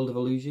World of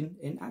Illusion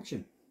in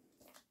action.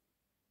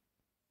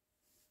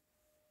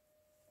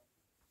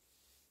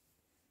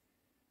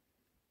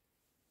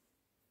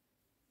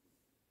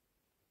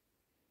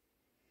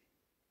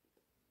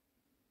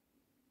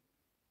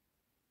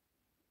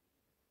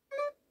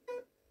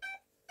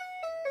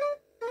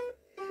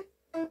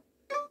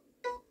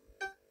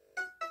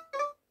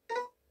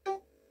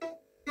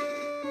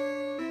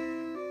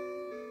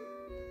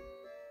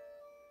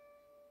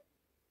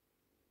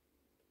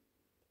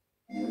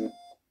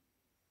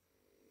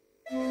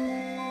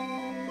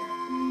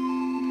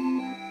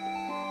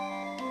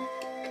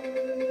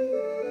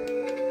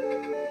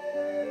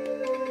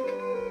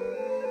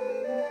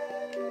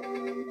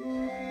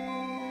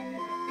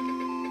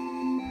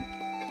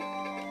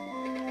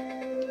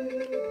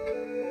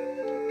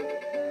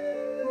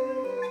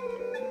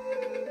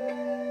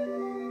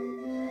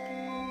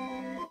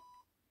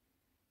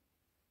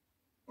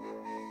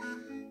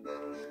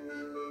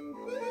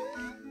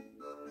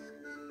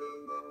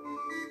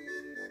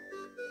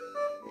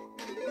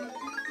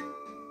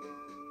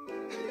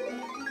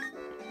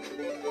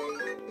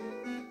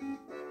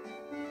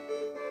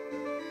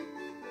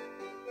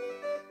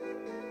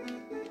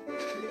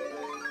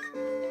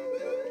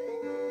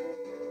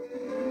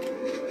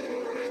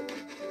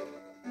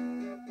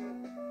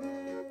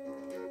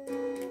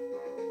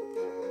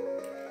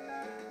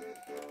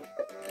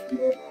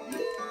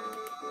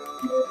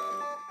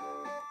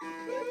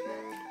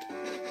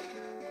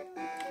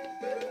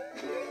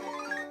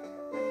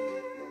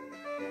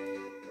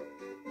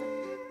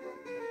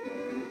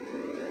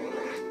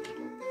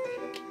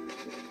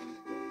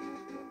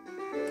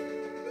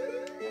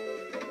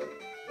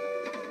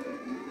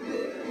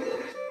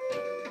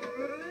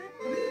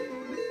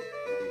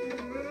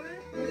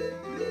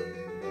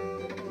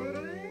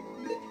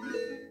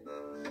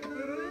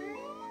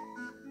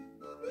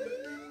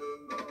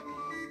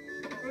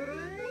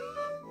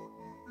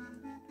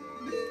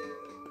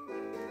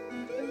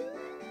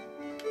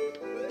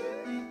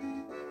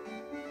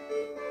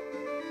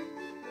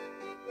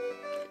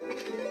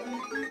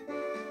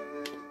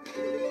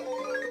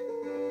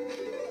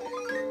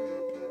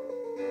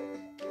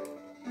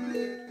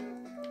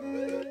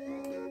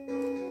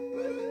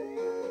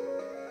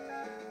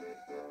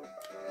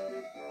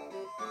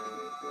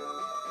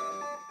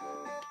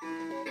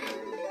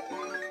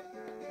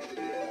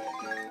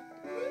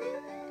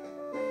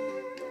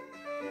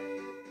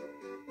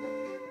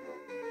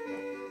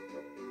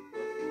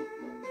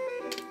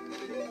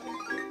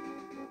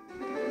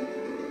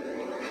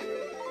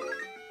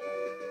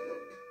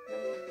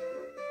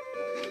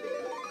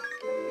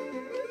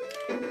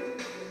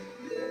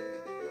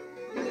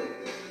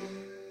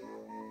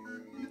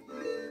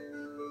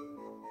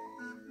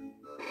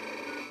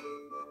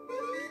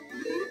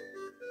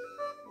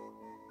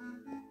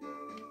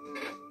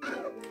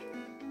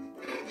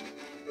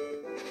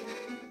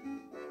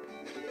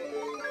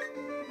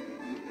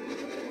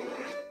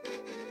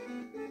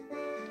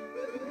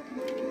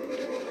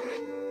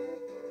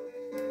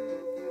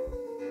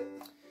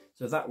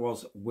 So that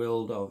was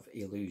World of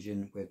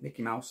Illusion with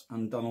Mickey Mouse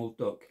and Donald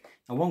Duck.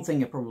 Now, one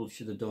thing I probably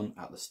should have done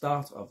at the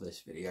start of this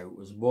video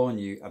was warn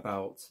you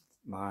about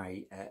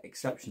my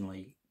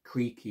exceptionally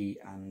creaky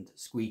and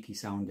squeaky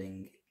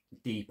sounding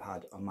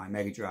D-pad on my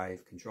Mega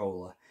Drive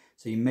controller.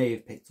 So you may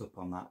have picked up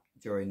on that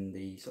during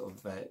the sort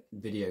of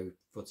video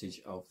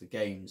footage of the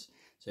games.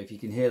 So if you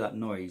can hear that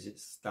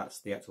noise, that's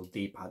the actual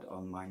D-pad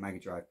on my Mega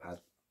Drive pad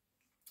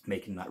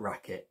making that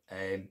racket.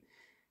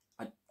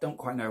 I don't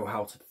quite know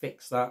how to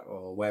fix that,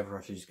 or whether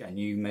I should just get a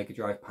new Mega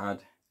Drive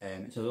pad.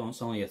 It's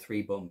only a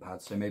 3-button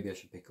pad, so maybe I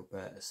should pick up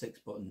a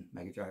 6-button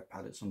Mega Drive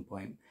pad at some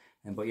point.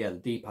 But yeah, the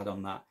D-pad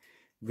on that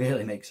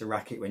really makes a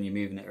racket when you're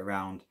moving it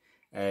around,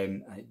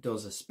 and it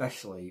does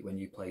especially when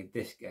you play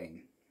this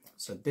game.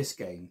 So this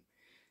game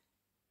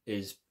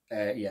is,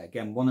 yeah,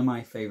 again, one of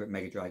my favourite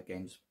Mega Drive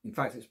games. In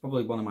fact, it's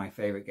probably one of my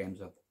favourite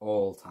games of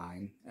all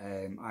time.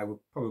 I would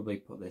probably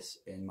put this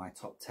in my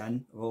top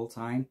 10 of all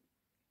time.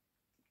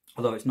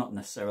 Although it's not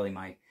necessarily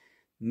my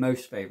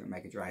most favourite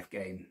Mega Drive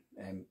game,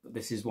 but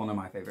this is one of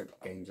my favourite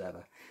games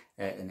ever,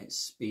 and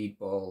it's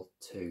Speedball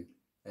 2.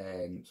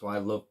 So I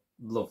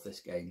love this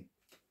game.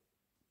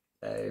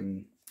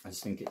 I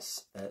just think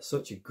it's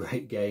such a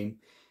great game.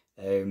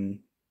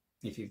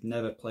 If you've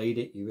never played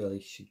it, you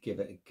really should give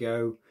it a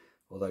go.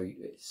 although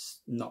it's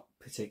not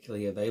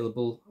particularly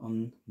available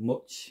on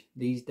much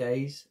these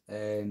days.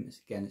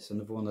 It's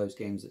another one of those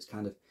games that's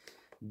kind of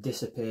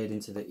disappeared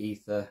into the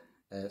ether,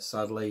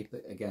 sadly.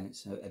 But again,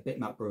 it's a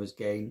Bitmap Brothers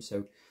game,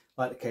 so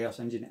like the Chaos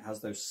Engine, it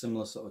has those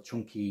similar sort of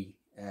chunky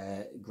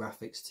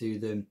graphics to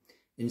them,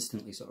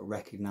 instantly sort of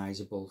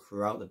recognizable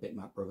throughout the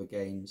Bitmap Brother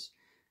games.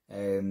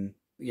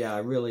 Yeah,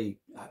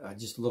 I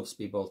just love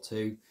Speedball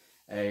 2.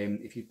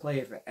 If you play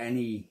it for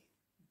any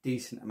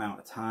decent amount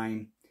of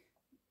time,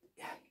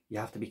 you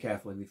have to be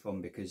careful with your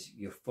thumb, because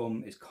your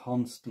thumb is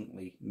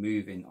constantly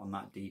moving on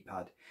that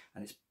D-pad,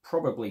 and it's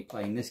probably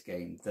playing this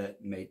game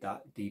that made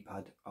that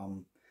D-pad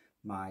on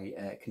my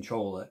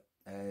controller,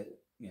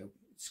 you know,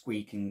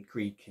 squeak and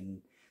creak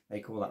and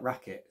make all that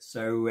racket.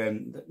 So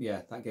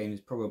yeah, that game is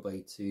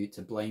probably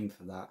to blame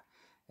for that.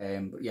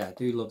 But yeah, I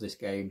do love this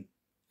game.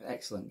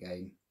 Excellent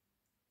game.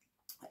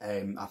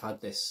 I've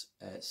had this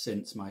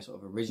since my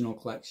sort of original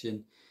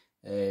collection.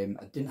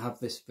 I didn't have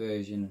this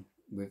version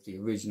with the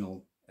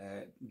original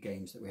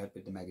games that we had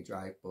with the Mega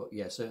Drive, but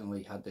yeah,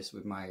 certainly had this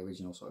with my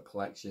original sort of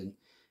collection,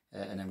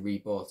 and then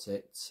rebought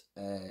it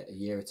a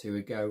year or two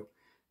ago,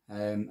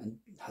 and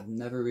had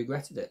never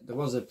regretted it. There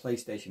was a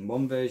PlayStation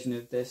 1 version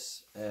of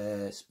this,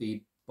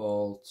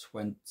 Speedball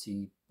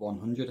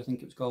 2100 I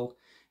think it was called,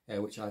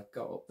 which I've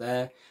got up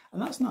there,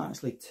 and that's not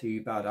actually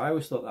too bad. I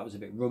always thought that was a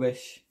bit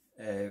rubbish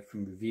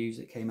from reviews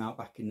that came out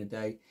back in the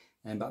day,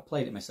 but I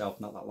played it myself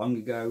not that long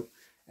ago.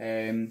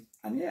 And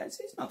yeah,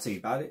 it's not too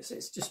bad.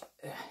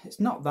 It's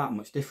not that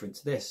much different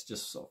to this,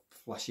 just sort of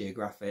flashier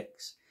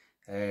graphics,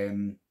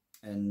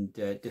 and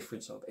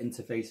different sort of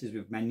interfaces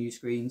with menu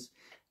screens.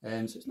 So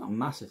it's not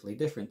massively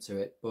different to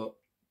it, but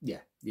yeah,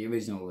 the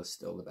original is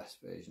still the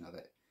best version of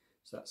it.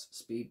 So that's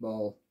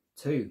Speedball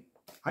 2.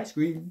 Ice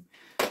cream.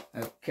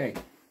 Okay,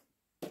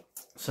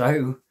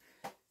 so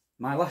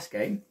my last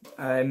game,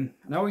 and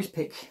I always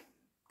pick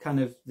kind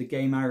of the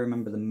game I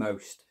remember the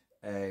most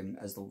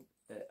as the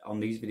on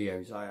these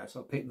videos. I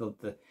sort of pick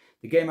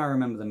the game I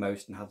remember the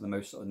most and have the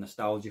most sort of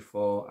nostalgia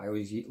for. I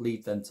always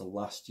leave them to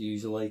last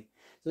usually.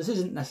 So this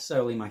isn't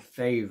necessarily my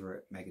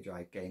favourite Mega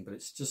Drive game, but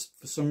it's just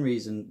for some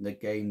reason the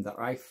game that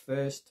I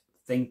first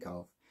think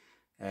of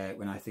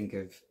when I think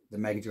of the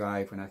Mega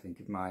Drive, when I think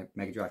of my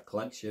Mega Drive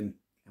collection,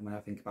 and when I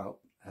think about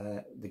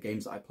the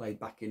games that I played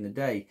back in the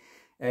day.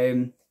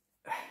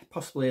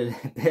 Possibly a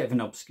bit of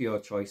an obscure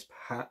choice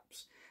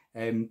perhaps,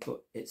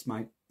 but it's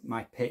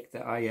my pick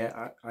that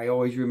I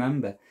always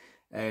remember,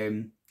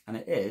 and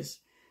it is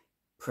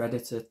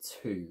Predator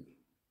 2.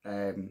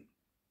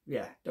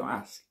 Yeah, don't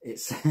ask.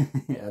 It's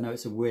I know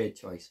it's a weird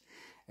choice,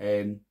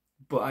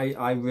 but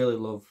I really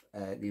love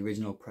the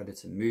original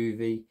Predator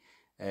movie.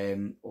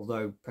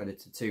 Although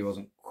Predator 2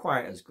 wasn't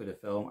quite as good a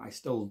film, I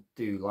still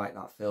do like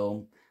that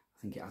film.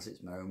 I think it has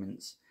its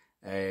moments.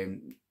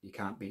 You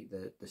can't beat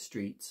the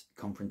street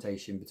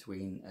confrontation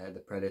between the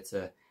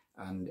Predator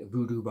and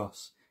Voodoo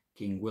Boss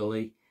King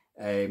Willie,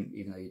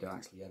 even though you don't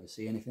actually ever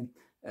see anything.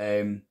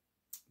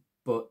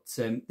 But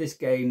this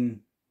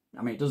game,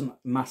 I mean, it doesn't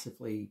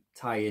massively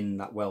tie in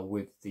that well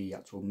with the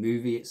actual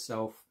movie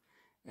itself,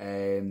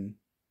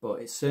 but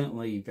it's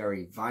certainly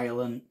very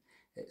violent.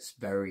 It's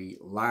very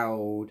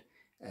loud.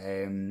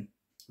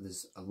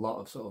 There's a lot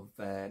of sort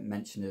of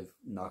mention of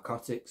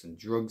narcotics and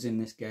drugs in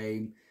this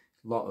game.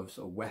 A lot of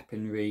sort of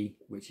weaponry,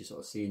 which you sort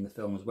of see in the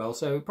film as well.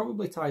 So it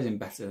probably ties in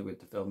better with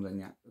the film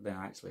than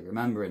I actually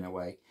remember in a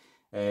way.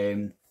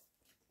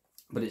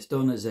 But it's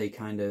done as a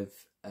kind of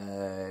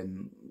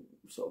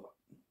sort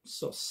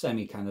of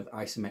semi kind of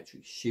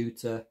isometric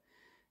shooter.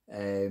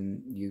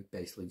 You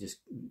basically just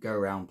go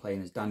around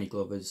playing as Danny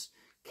Glover's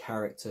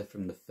character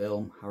from the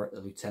film,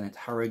 Lieutenant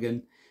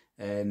Harrigan,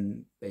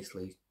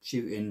 basically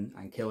shooting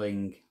and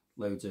killing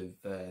loads of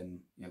you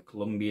know,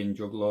 Colombian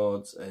drug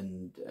lords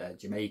and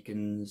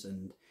Jamaicans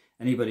and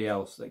anybody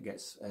else that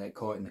gets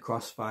caught in the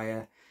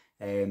crossfire.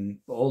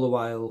 But all the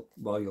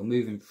while you're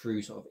moving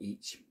through sort of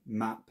each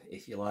map,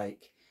 if you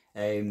like,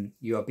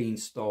 you are being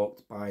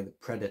stalked by the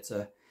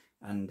Predator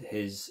and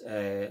his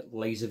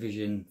laser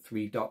vision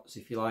 3 dots,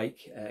 if you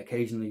like.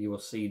 Occasionally you will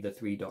see the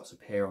 3 dots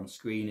appear on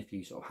screen if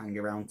you sort of hang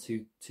around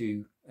too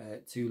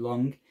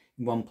long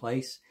in one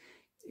place.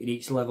 In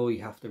each level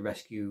you have to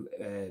rescue,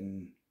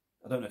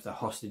 I don't know if they're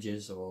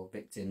hostages or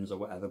victims or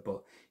whatever,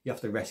 but you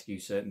have to rescue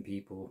certain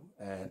people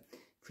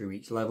through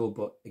each level.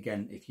 But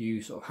again, if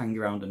you sort of hang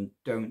around and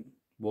don't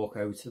walk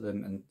over to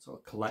them and sort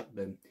of collect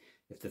them,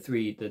 if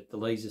the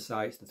laser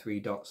sights, the 3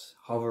 dots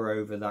hover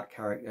over that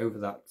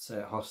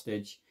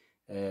hostage,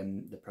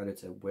 the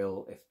Predator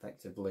will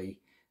effectively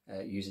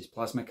use his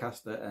plasma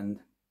caster and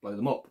blow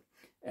them up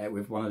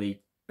with one of the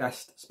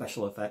best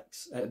special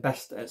effects,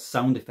 best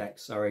sound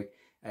effects, sorry,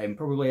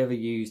 probably ever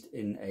used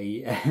in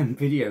a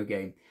video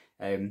game.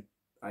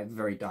 I have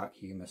very dark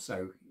humour,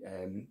 so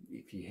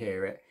if you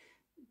hear it,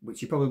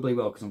 which you probably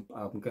will, because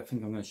I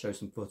think I'm going to show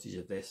some footage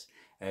of this,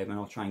 and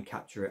I'll try and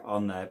capture it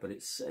on there, but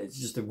it's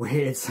just a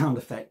weird sound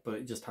effect, but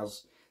it just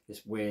has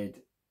this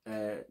weird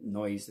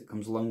noise that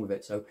comes along with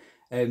it. So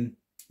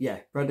yeah,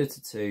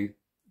 Predator 2,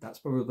 that's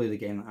probably the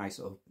game that I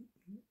sort of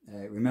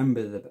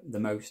remember the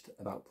most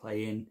about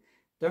playing.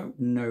 Don't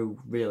know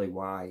really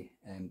why,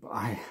 but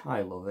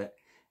I love it.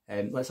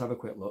 Let's have a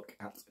quick look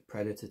at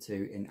Predator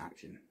 2 in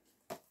action.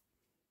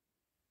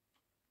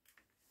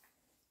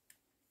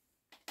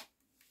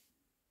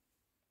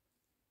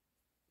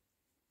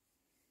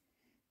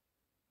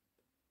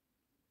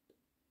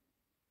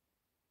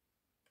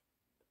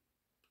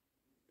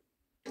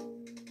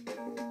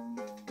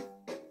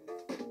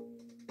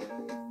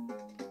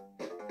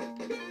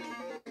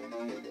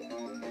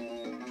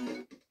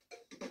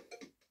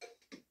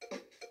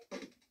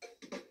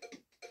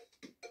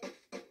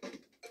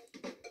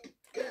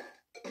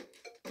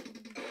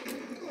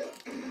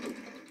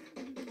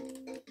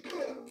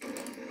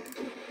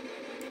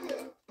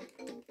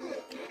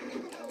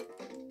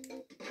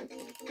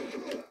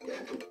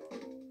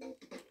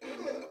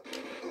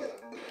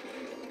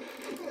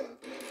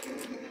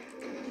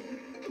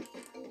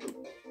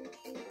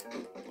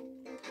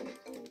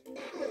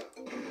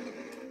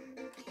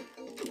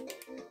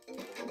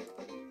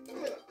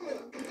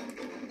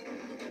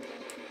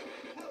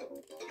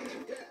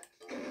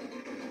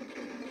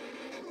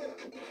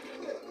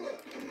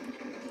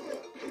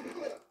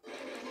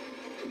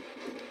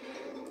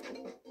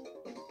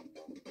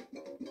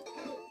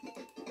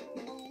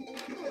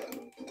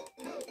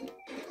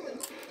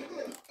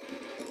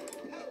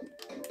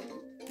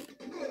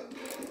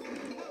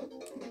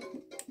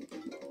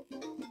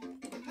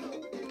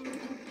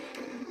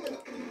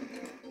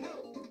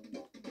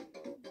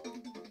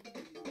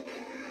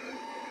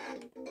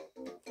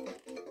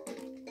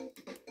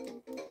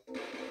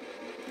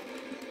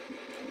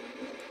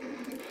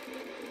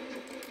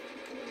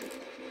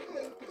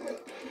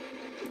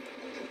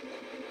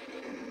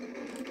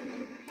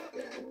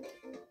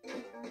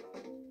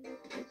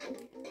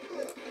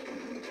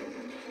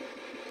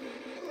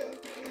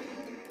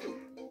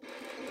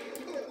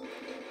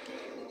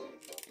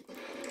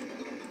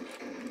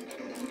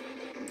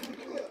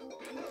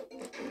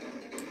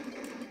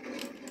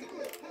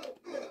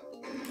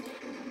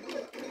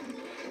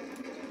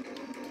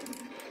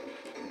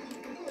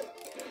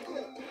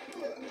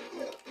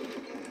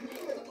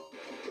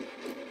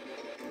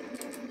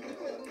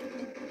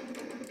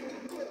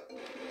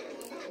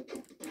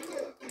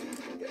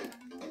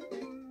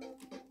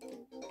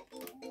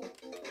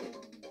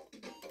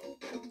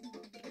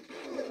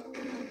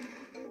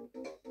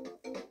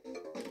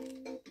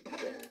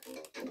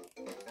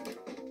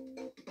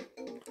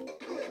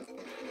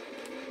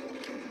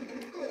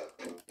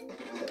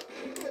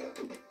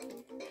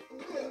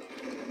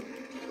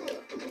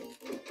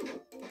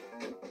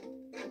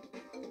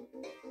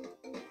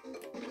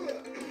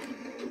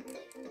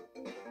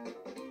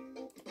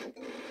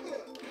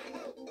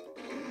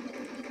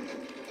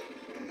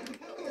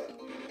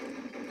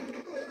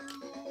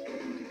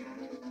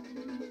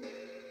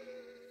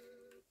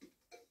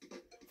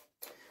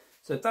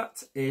 So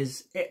that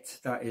is it.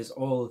 That is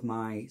all of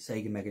my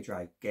Sega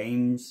Megadrive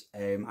games.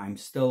 I'm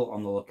still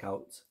on the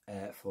lookout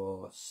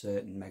for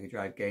certain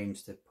Megadrive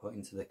games to put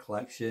into the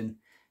collection.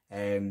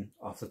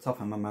 Off the top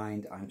of my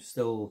mind, I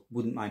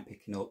wouldn't mind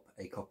picking up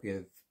a copy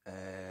of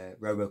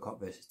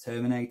RoboCop vs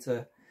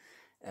Terminator,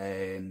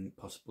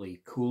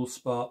 possibly Cool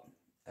Spot,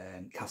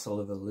 Castle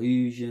of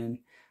Illusion,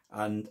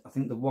 and I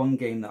think the one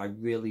game that I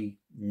really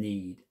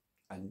need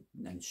and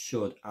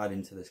should add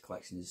into this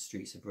collection is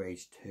Streets of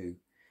Rage 2.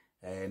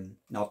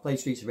 Now I've played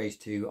Streets of Rage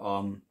 2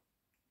 on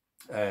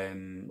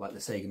like the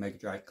Sega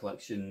Megadrive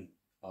collection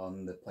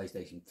on the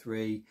PlayStation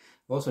 3.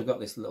 I've also got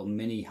this little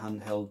mini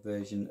handheld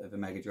version of a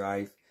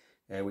Megadrive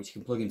which you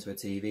can plug into a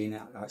TV, and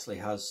it actually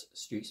has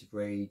Streets of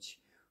Rage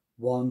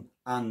 1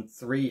 and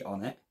 3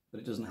 on it, but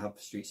it doesn't have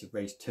Streets of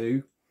Rage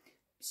 2.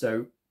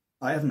 So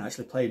I haven't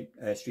actually played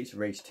Streets of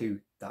Rage 2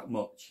 that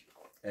much.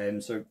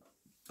 So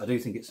I do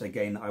think it's a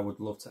game that I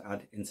would love to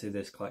add into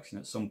this collection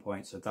at some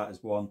point, so that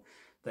is one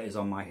that is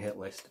on my hit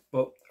list.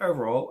 But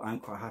overall,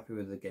 I'm quite happy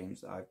with the games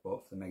that I've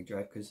bought for the Mega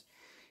Drive, because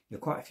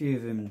quite a few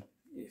of them,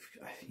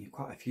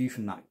 quite a few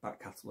from that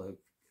back catalogue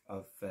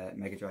of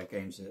Mega Drive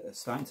games are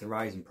starting to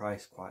rise in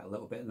price quite a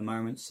little bit at the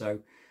moment. So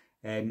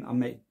I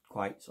made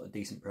quite sort of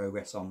decent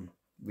progress on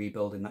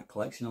rebuilding that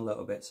collection a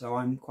little bit, so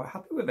I'm quite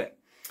happy with it.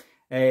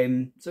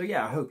 So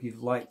yeah, I hope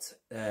you've liked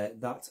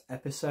that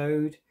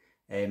episode.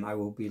 I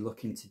will be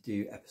looking to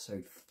do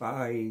episode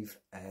 5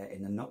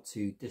 in the not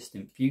too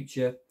distant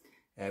future.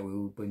 We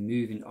will be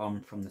moving on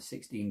from the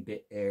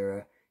 16-bit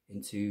era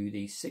into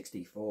the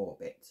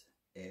 64-bit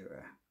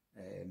era.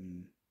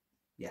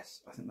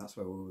 Yes, I think that's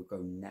where we will go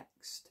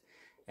next,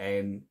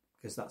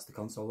 because that's the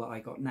console that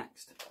I got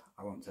next.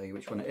 I won't tell you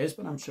which one it is,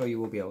 but I'm sure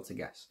you will be able to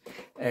guess.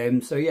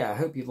 So yeah, I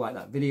hope you've liked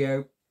that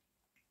video.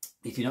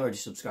 If you're not already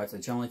subscribed to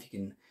the channel, if you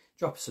can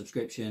drop a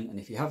subscription, and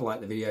if you have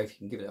liked the video, if you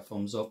can give it a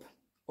thumbs up,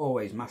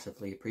 always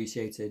massively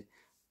appreciated.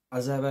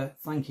 As ever,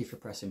 thank you for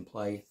pressing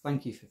play,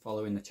 thank you for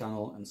following the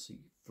channel, and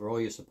for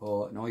all your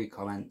support and all your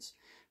comments.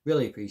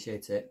 Really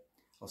appreciate it.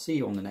 I'll see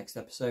you on the next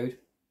episode.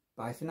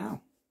 Bye for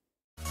now.